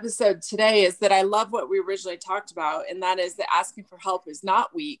this episode today, is that I love what we originally talked about. And that is that asking for help is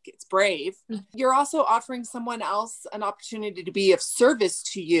not weak, it's brave. Mm-hmm. You're also offering someone else an opportunity to be of service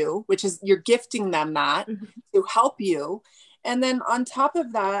to you, which is you're gifting them that to help you. And then on top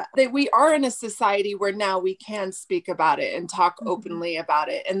of that, that we are in a society where now we can speak about it and talk openly about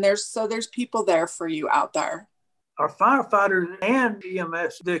it. And there's people there for you out there. Our firefighters and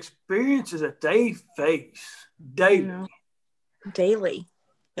EMS, the experiences that they face daily,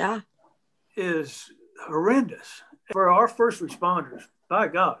 is horrendous. For our first responders, by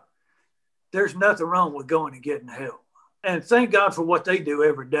God, there's nothing wrong with going and getting help. And thank God for what they do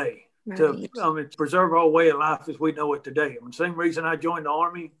every day. Right. To preserve our way of life as we know it today. Same reason I joined the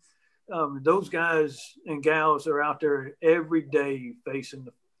Army. Those guys and gals are out there every day facing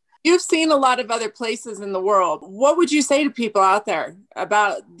the. You've seen a lot of other places in the world. What would you say to people out there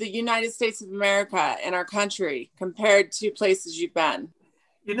about the United States of America and our country compared to places you've been?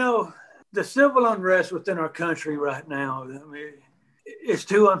 The civil unrest within our country right now, it's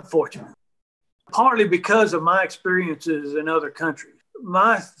too unfortunate. Partly because of my experiences in other countries.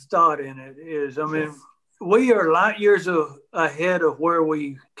 My thought in it is, we are light years ahead of where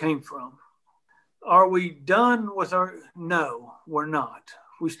we came from. Are we done with No, we're not.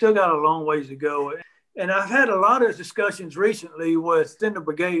 We still got a long ways to go. And I've had a lot of discussions recently within the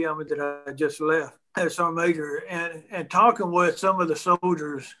brigade that I just left as Sergeant Major, and talking with some of the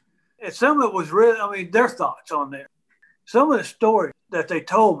soldiers. And some of it was really, their thoughts on there. Some of the stories that they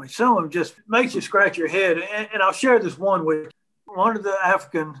told me, some of them just makes you scratch your head. And I'll share this one with you. One of the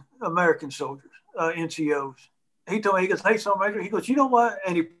African American soldiers, NCOs, he told me, he goes, "Hey, Sergeant Major," he goes, "You know what?"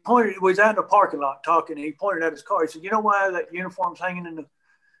 And he pointed, we was out in the parking lot talking, and he pointed at his car. He said, "You know why that uniform's hanging in the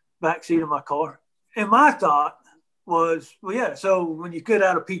back seat of my car?" And my thought was, well, yeah, so when you get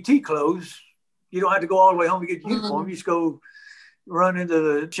out of PT clothes, you don't have to go all the way home to get your uniform. You just go run into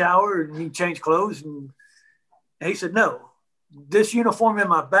the shower and you change clothes. And he said, "No, this uniform in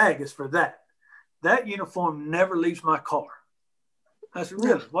my bag is for that. That uniform never leaves my car." I said,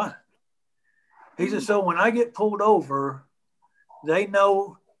 "Really? Why?" He said, "So when I get pulled over, they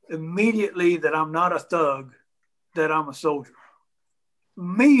know immediately that I'm not a thug, that I'm a soldier."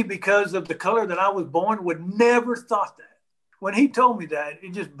 Me, because of the color that I was born, would never thought that. When he told me that,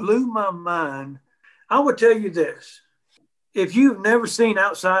 it just blew my mind. I would tell you this. If you've never seen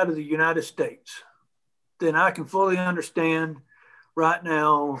outside of the United States, then I can fully understand right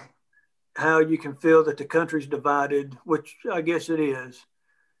now how you can feel that the country's divided, which I guess it is,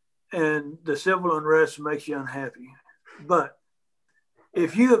 and the civil unrest makes you unhappy. But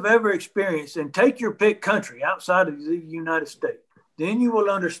if you have ever experienced, and take your pick country outside of the United States, then you will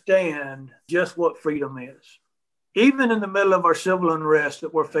understand just what freedom is. Even in the middle of our civil unrest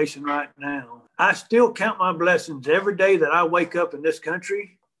that we're facing right now, I still count my blessings every day that I wake up in this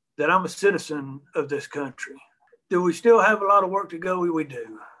country, that I'm a citizen of this country. Do we still have a lot of work to go? We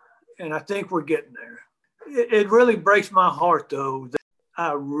do. And I think we're getting there. It really breaks my heart, though, that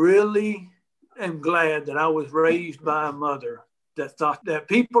I really am glad that I was raised by a mother that thought that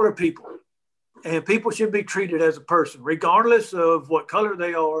people are people, and people should be treated as a person, regardless of what color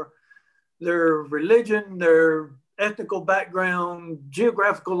they are, their religion, their ethnical background,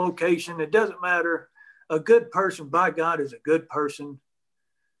 geographical location. It doesn't matter. A good person, by God, is a good person.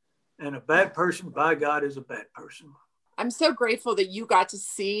 And a bad person, by God, is a bad person. I'm so grateful that you got to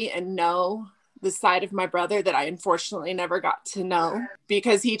see and know the side of my brother that I unfortunately never got to know,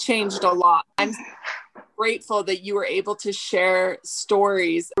 because he changed a lot. I'm grateful that you were able to share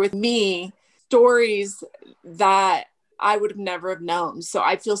stories with me, stories that I would have never have known. So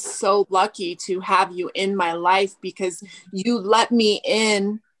I feel so lucky to have you in my life, because you let me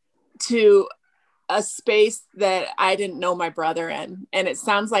in to a space that I didn't know my brother in. And it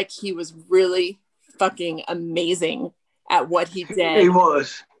sounds like he was really fucking amazing at what he did. He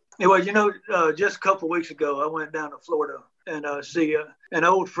was. Anyway, just a couple of weeks ago, I went down to Florida and see an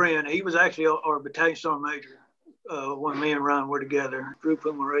old friend. He was actually our battalion sergeant major when me and Ryan were together, Drew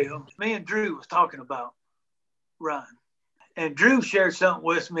Pumarejo. Me and Drew was talking about Ryan. And Drew shared something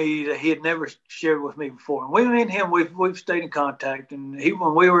with me that he had never shared with me before. And me and him, we've stayed in contact. And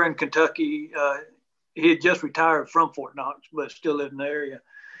when we were in Kentucky, he had just retired from Fort Knox, but still lived in the area.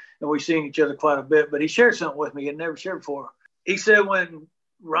 And we've seen each other quite a bit. But he shared something with me he had never shared before. He said when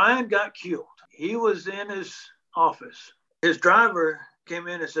Ryan got killed, he was in his office. His driver came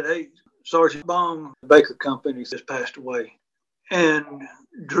in and said, "Hey, Sergeant Bong, Baker Company just passed away." And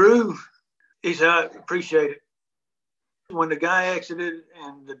Drew, he said, "I appreciate it." When the guy exited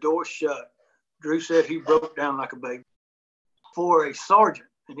and the door shut, Drew said he broke down like a baby. For a sergeant,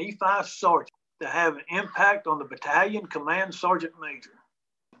 an E5 sergeant, to have an impact on the battalion command sergeant major.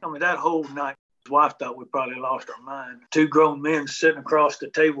 I mean, that whole night, his wife thought we probably lost our mind. Two grown men sitting across the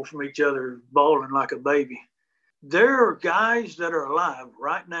table from each other, bawling like a baby. There are guys that are alive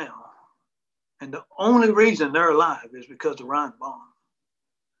right now, and the only reason they're alive is because of Ryan Baum.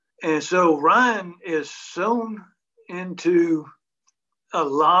 And so Ryan is sewn into a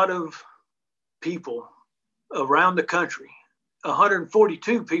lot of people around the country,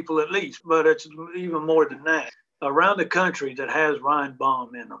 142 people at least, but it's even more than that, around the country that has Ryan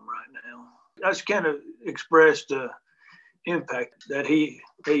Baum in them right now. That's kind of expressed the impact that he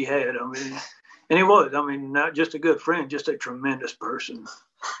had. I mean, and he was, not just a good friend, just a tremendous person.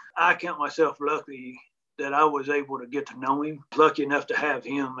 I count myself lucky that I was able to get to know him, lucky enough to have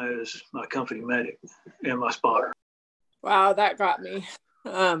him as my company medic and my spotter. Wow, that got me.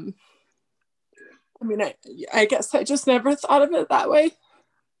 I guess I just never thought of it that way.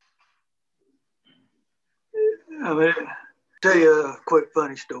 Tell you a quick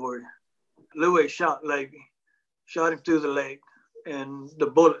funny story. Louis shot Levy, shot him through the leg, and the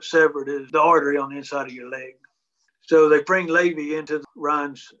bullet severed the artery on the inside of your leg. So they bring Levy into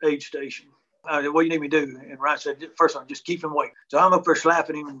Ryan's aid station. I said, "What do you need me to do?" And Ryan said, "First of all, just keep him awake." So I'm up there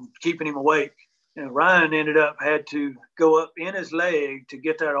slapping him and keeping him awake. And Ryan had to go up in his leg to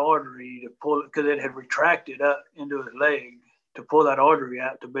get that artery to pull it, because it had retracted up into his leg, to pull that artery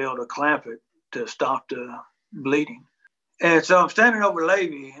out to be able to clamp it to stop the bleeding. And so I'm standing over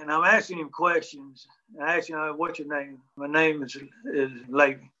Levy and I'm asking him questions. I asked him, "What's your name?" "My name is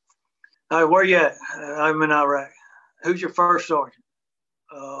Levy." "Where you at?" "I'm in Iraq." "Who's your first sergeant?"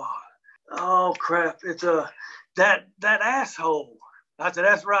 Oh crap. It's that asshole. I said,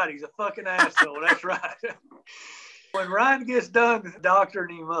 "That's right. He's a fucking asshole." That's right. When Ryan gets done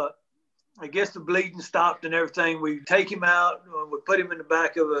doctoring him up, I guess the bleeding stopped and everything, we take him out. We put him in the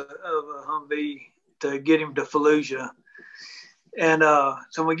back of a Humvee to get him to Fallujah. And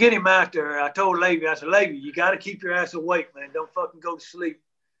so when we get him out there, I told Levy, I said, "Levy, you got to keep your ass awake, man. Don't fucking go to sleep."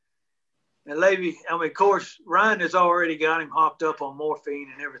 And Levy, of course, Ryan has already got him hopped up on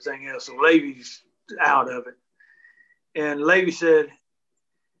morphine and everything else. So Levy's out of it. And Levy said,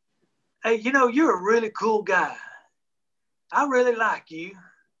 "Hey, you're a really cool guy. I really like you.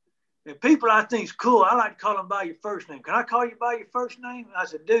 And people I think's cool, I like to call them by your first name. Can I call you by your first name?" I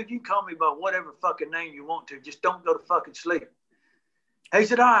said, "Dude, you can call me by whatever fucking name you want to. Just don't go to fucking sleep." He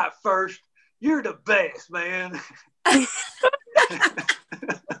said, "All right, First, you're the best, man."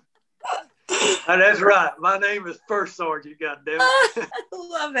 That's right. My name is First Sergeant, goddammit. I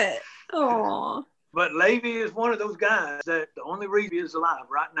love it. Aww. But Levy is one of those guys that the only reason he is alive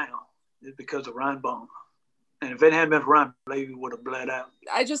right now is because of Ryan Baum. And if it hadn't been for Ryan, Levy would have bled out.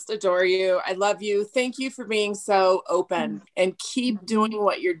 I just adore you. I love you. Thank you for being so open, and keep doing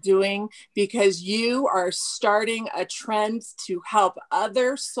what you're doing, because you are starting a trend to help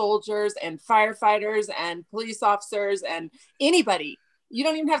other soldiers and firefighters and police officers and anybody. You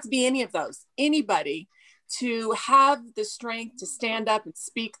don't even have to be any of those. Anybody to have the strength to stand up and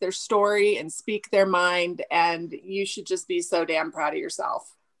speak their story and speak their mind. And you should just be so damn proud of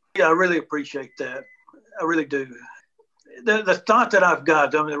yourself. Yeah, I really appreciate that. I really do. The thought that I've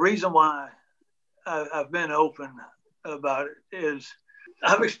got, the reason why I've been open about it is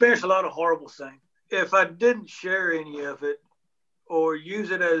I've experienced a lot of horrible things. If I didn't share any of it or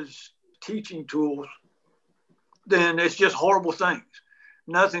use it as teaching tools, then it's just horrible things.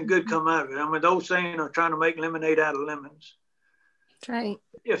 Nothing good come out of it. Those saying are trying to make lemonade out of lemons. That's right.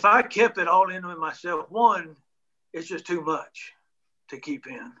 If I kept it all in with myself, one, it's just too much to keep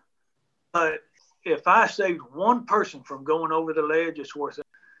in. But if I saved one person from going over the ledge, it's worth it.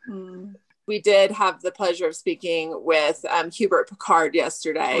 We did have the pleasure of speaking with Hubert Picard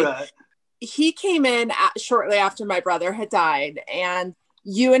yesterday. Right. He came in shortly after my brother had died, and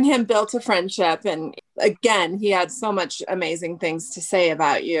you and him built a friendship. And Again, he had so much amazing things to say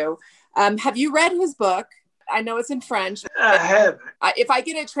about you. Have you read his book? I know it's in French. I haven't. If I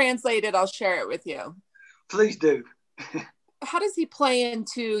get it translated, I'll share it with you. Please do. How does he play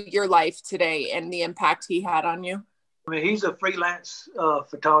into your life today and the impact he had on you? I mean, he's a freelance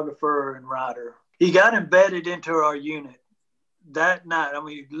photographer and writer. He got embedded into our unit that night. I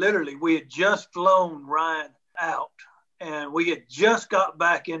mean, literally, we had just flown Ryan out, and we had just got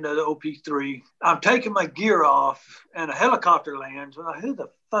back into the OP3. I'm taking my gear off, and a helicopter lands. I'm like, who the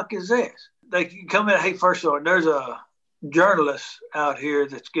fuck is this? They come in, hey, first of all, there's a journalist out here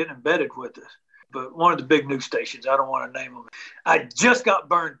that's getting embedded with us, but one of the big news stations. I don't want to name them. I just got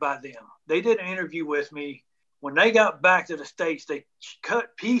burned by them. They did an interview with me. When they got back to the States, they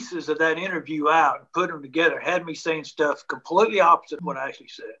cut pieces of that interview out and put them together, had me saying stuff completely opposite of what I actually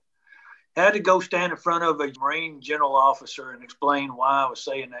said. Had to go stand in front of a Marine general officer and explain why I was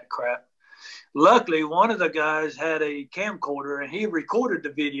saying that crap. Luckily, one of the guys had a camcorder, and he recorded the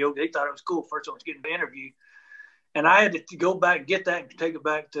video. They thought it was cool. First, I was getting the interview. And I had to go back and get that and take it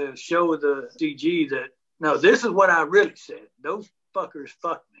back to show the CG that, no, this is what I really said. Those fuckers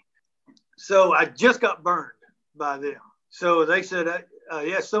fucked me. So I just got burned by them. So they said,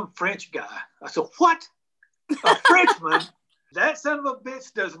 yeah, some French guy. I said, what? A Frenchman? That son of a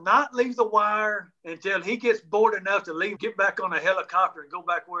bitch does not leave the wire until he gets bored enough to leave, get back on a helicopter and go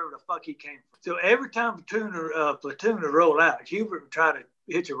back wherever the fuck he came from. So every time platoon would roll out, Hubert would try to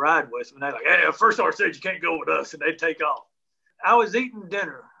hitch a ride with them. And they're like, hey, first sergeant said you can't go with us. And they'd take off. I was eating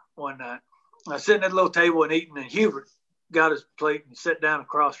dinner one night. I was sitting at a little table and eating, and Hubert got his plate and sat down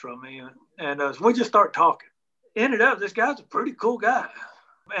across from me. And we just started talking. Ended up, this guy's a pretty cool guy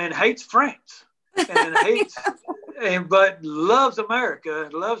and hates France and hates, but loves America,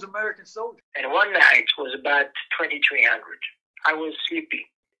 loves American soldiers. And one night was about 2300. I was sleeping.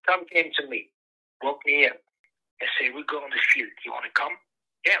 Tom came to me, woke me up, and said, we go on the field. You want to come?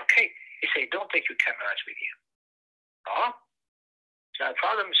 Yeah, okay. He said, don't take your cameras with you. Oh? It's not a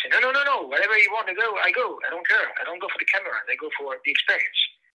problem. He said, no. Wherever you want to go, I go. I don't care. I don't go for the cameras. I go for the experience.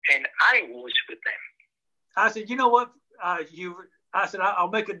 And I was with them. I said, you know what? I said, I'll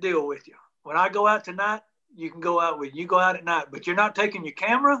make a deal with you. When I go out tonight, you can go out with you. You go out at night, but you're not taking your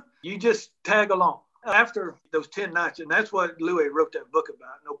camera. You just tag along. After those 10 nights, and that's what Louis wrote that book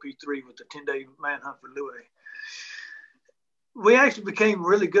about, in OP3 with the 10-day manhunt for Louis. We actually became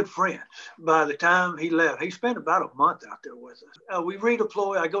really good friends by the time he left. He spent about a month out there with us. We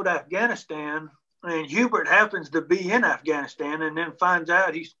redeploy. I go to Afghanistan, and Hubert happens to be in Afghanistan and then finds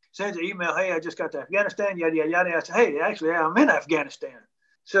out. He sends an email, hey, I just got to Afghanistan, yada, yada, yada. I said, hey, actually, I'm in Afghanistan.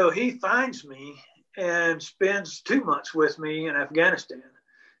 So he finds me and spends 2 months with me in Afghanistan.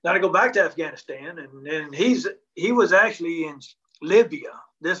 Then I go back to Afghanistan, and then he was actually in Libya.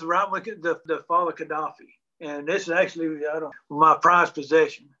 This is right with the fall of Gaddafi. And this is actually my prized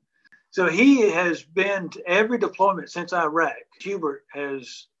possession. So he has been to every deployment since Iraq. Hubert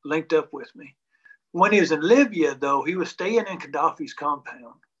has linked up with me. When he was in Libya, though, he was staying in Gaddafi's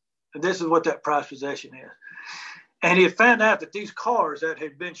compound. And this is what that prized possession is. And he had found out that these cars that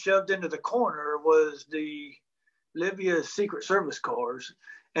had been shoved into the corner was the Libya Secret Service cars.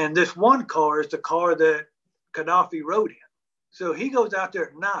 And this one car is the car that Gaddafi rode in. So he goes out there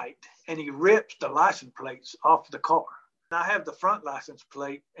at night and he rips the license plates off the car. I have the front license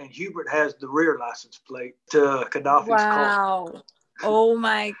plate and Hubert has the rear license plate to Gaddafi's car. Wow. Oh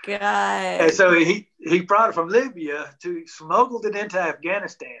my God. And so he brought it from Libya smuggled it into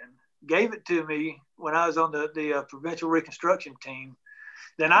Afghanistan, gave it to me when I was on the provincial reconstruction team.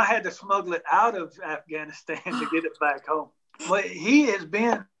 Then I had to smuggle it out of Afghanistan to get it back home. But he has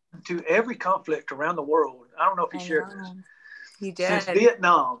been to every conflict around the world. I don't know if he shared this. He did. Since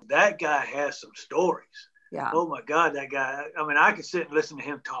Vietnam, that guy has some stories. Yeah. Oh my God, that guy. I mean, I could sit and listen to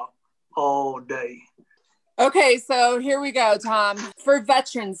him talk all day. Okay, so here we go, Tom. For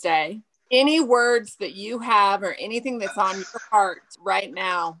Veterans Day, any words that you have or anything that's on your heart right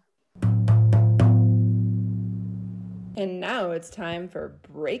now? And now it's time for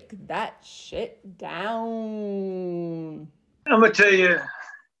Break That Shit Down. I'm going to tell you,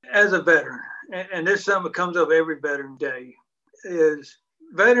 as a veteran, and this is something that comes up every Veteran Day, is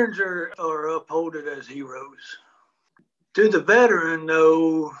veterans are upholded as heroes. To the veteran,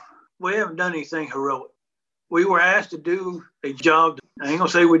 though, we haven't done anything heroic. We were asked to do a job. I ain't going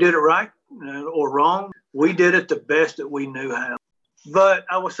to say we did it right or wrong. We did it the best that we knew how. But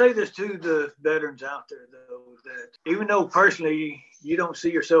I will say this to the veterans out there, though, that even though personally you don't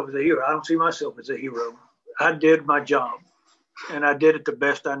see yourself as a hero, I don't see myself as a hero. I did my job, and I did it the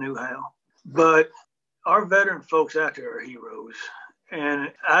best I knew how. But our veteran folks out there are heroes.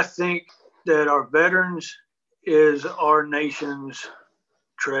 And I think that our veterans is our nation's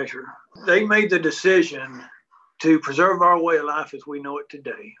treasure. They made the decision to preserve our way of life as we know it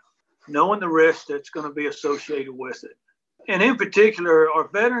today, knowing the risk that's going to be associated with it. And in particular, our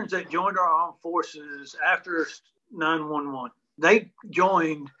veterans that joined our armed forces after 9/11, they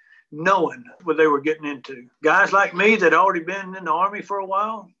joined knowing what they were getting into. Guys like me that already been in the Army for a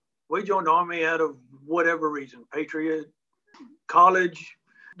while, we joined the Army out of whatever reason, patriot, college,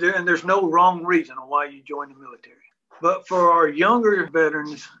 and there's no wrong reason on why you join the military. But for our younger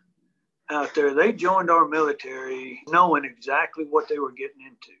veterans out there, they joined our military knowing exactly what they were getting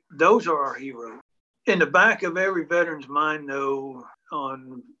into. Those are our heroes. In the back of every veteran's mind, though,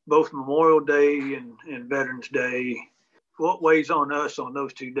 on both Memorial Day and Veterans Day, what weighs on us on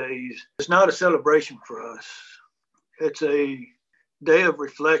those 2 days, it's not a celebration for us. It's a day of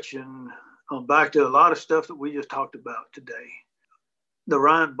reflection on back to a lot of stuff that we just talked about today. The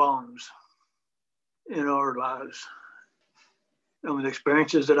Ryan bombs in our lives. I mean, the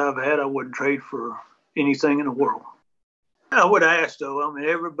experiences that I've had, I wouldn't trade for anything in the world. I would ask, though, I mean,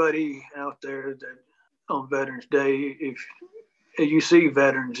 everybody out there that on Veterans Day, if you see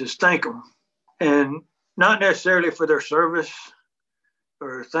veterans, just thank them. And not necessarily for their service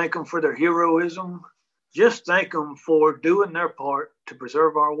or thank them for their heroism. Just thank them for doing their part to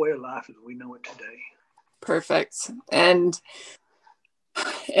preserve our way of life as we know it today. Perfect. And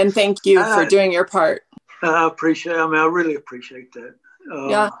thank you for doing your part. I appreciate, I mean, I really appreciate that.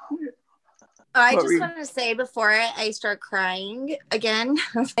 Yeah. I just want to say before I start crying again,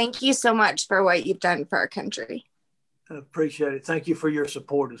 thank you so much for what you've done for our country. I appreciate it. Thank you for your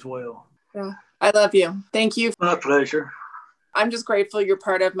support as well. Yeah. I love you. Thank you. My pleasure. I'm just grateful you're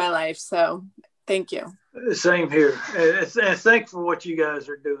part of my life. So thank you. Same here. And thanks for what you guys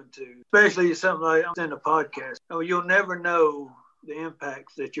are doing too, especially something like in the podcast. Oh, you'll never know the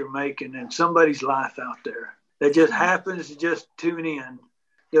impacts that you're making in somebody's life out there that just happens to just tune in.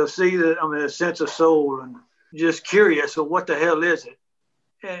 They'll see that, I mean, a sense of soul and just curious. So what the hell is it?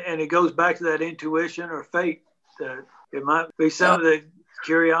 And it goes back to that intuition or fate that it might be some of the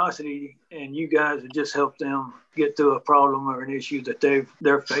curiosity, and you guys have just helped them get through a problem or an issue that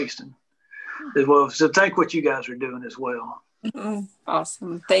they're facing as well. So thank what you guys are doing as well.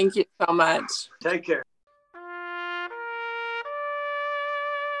 Awesome. Thank you so much. Take care.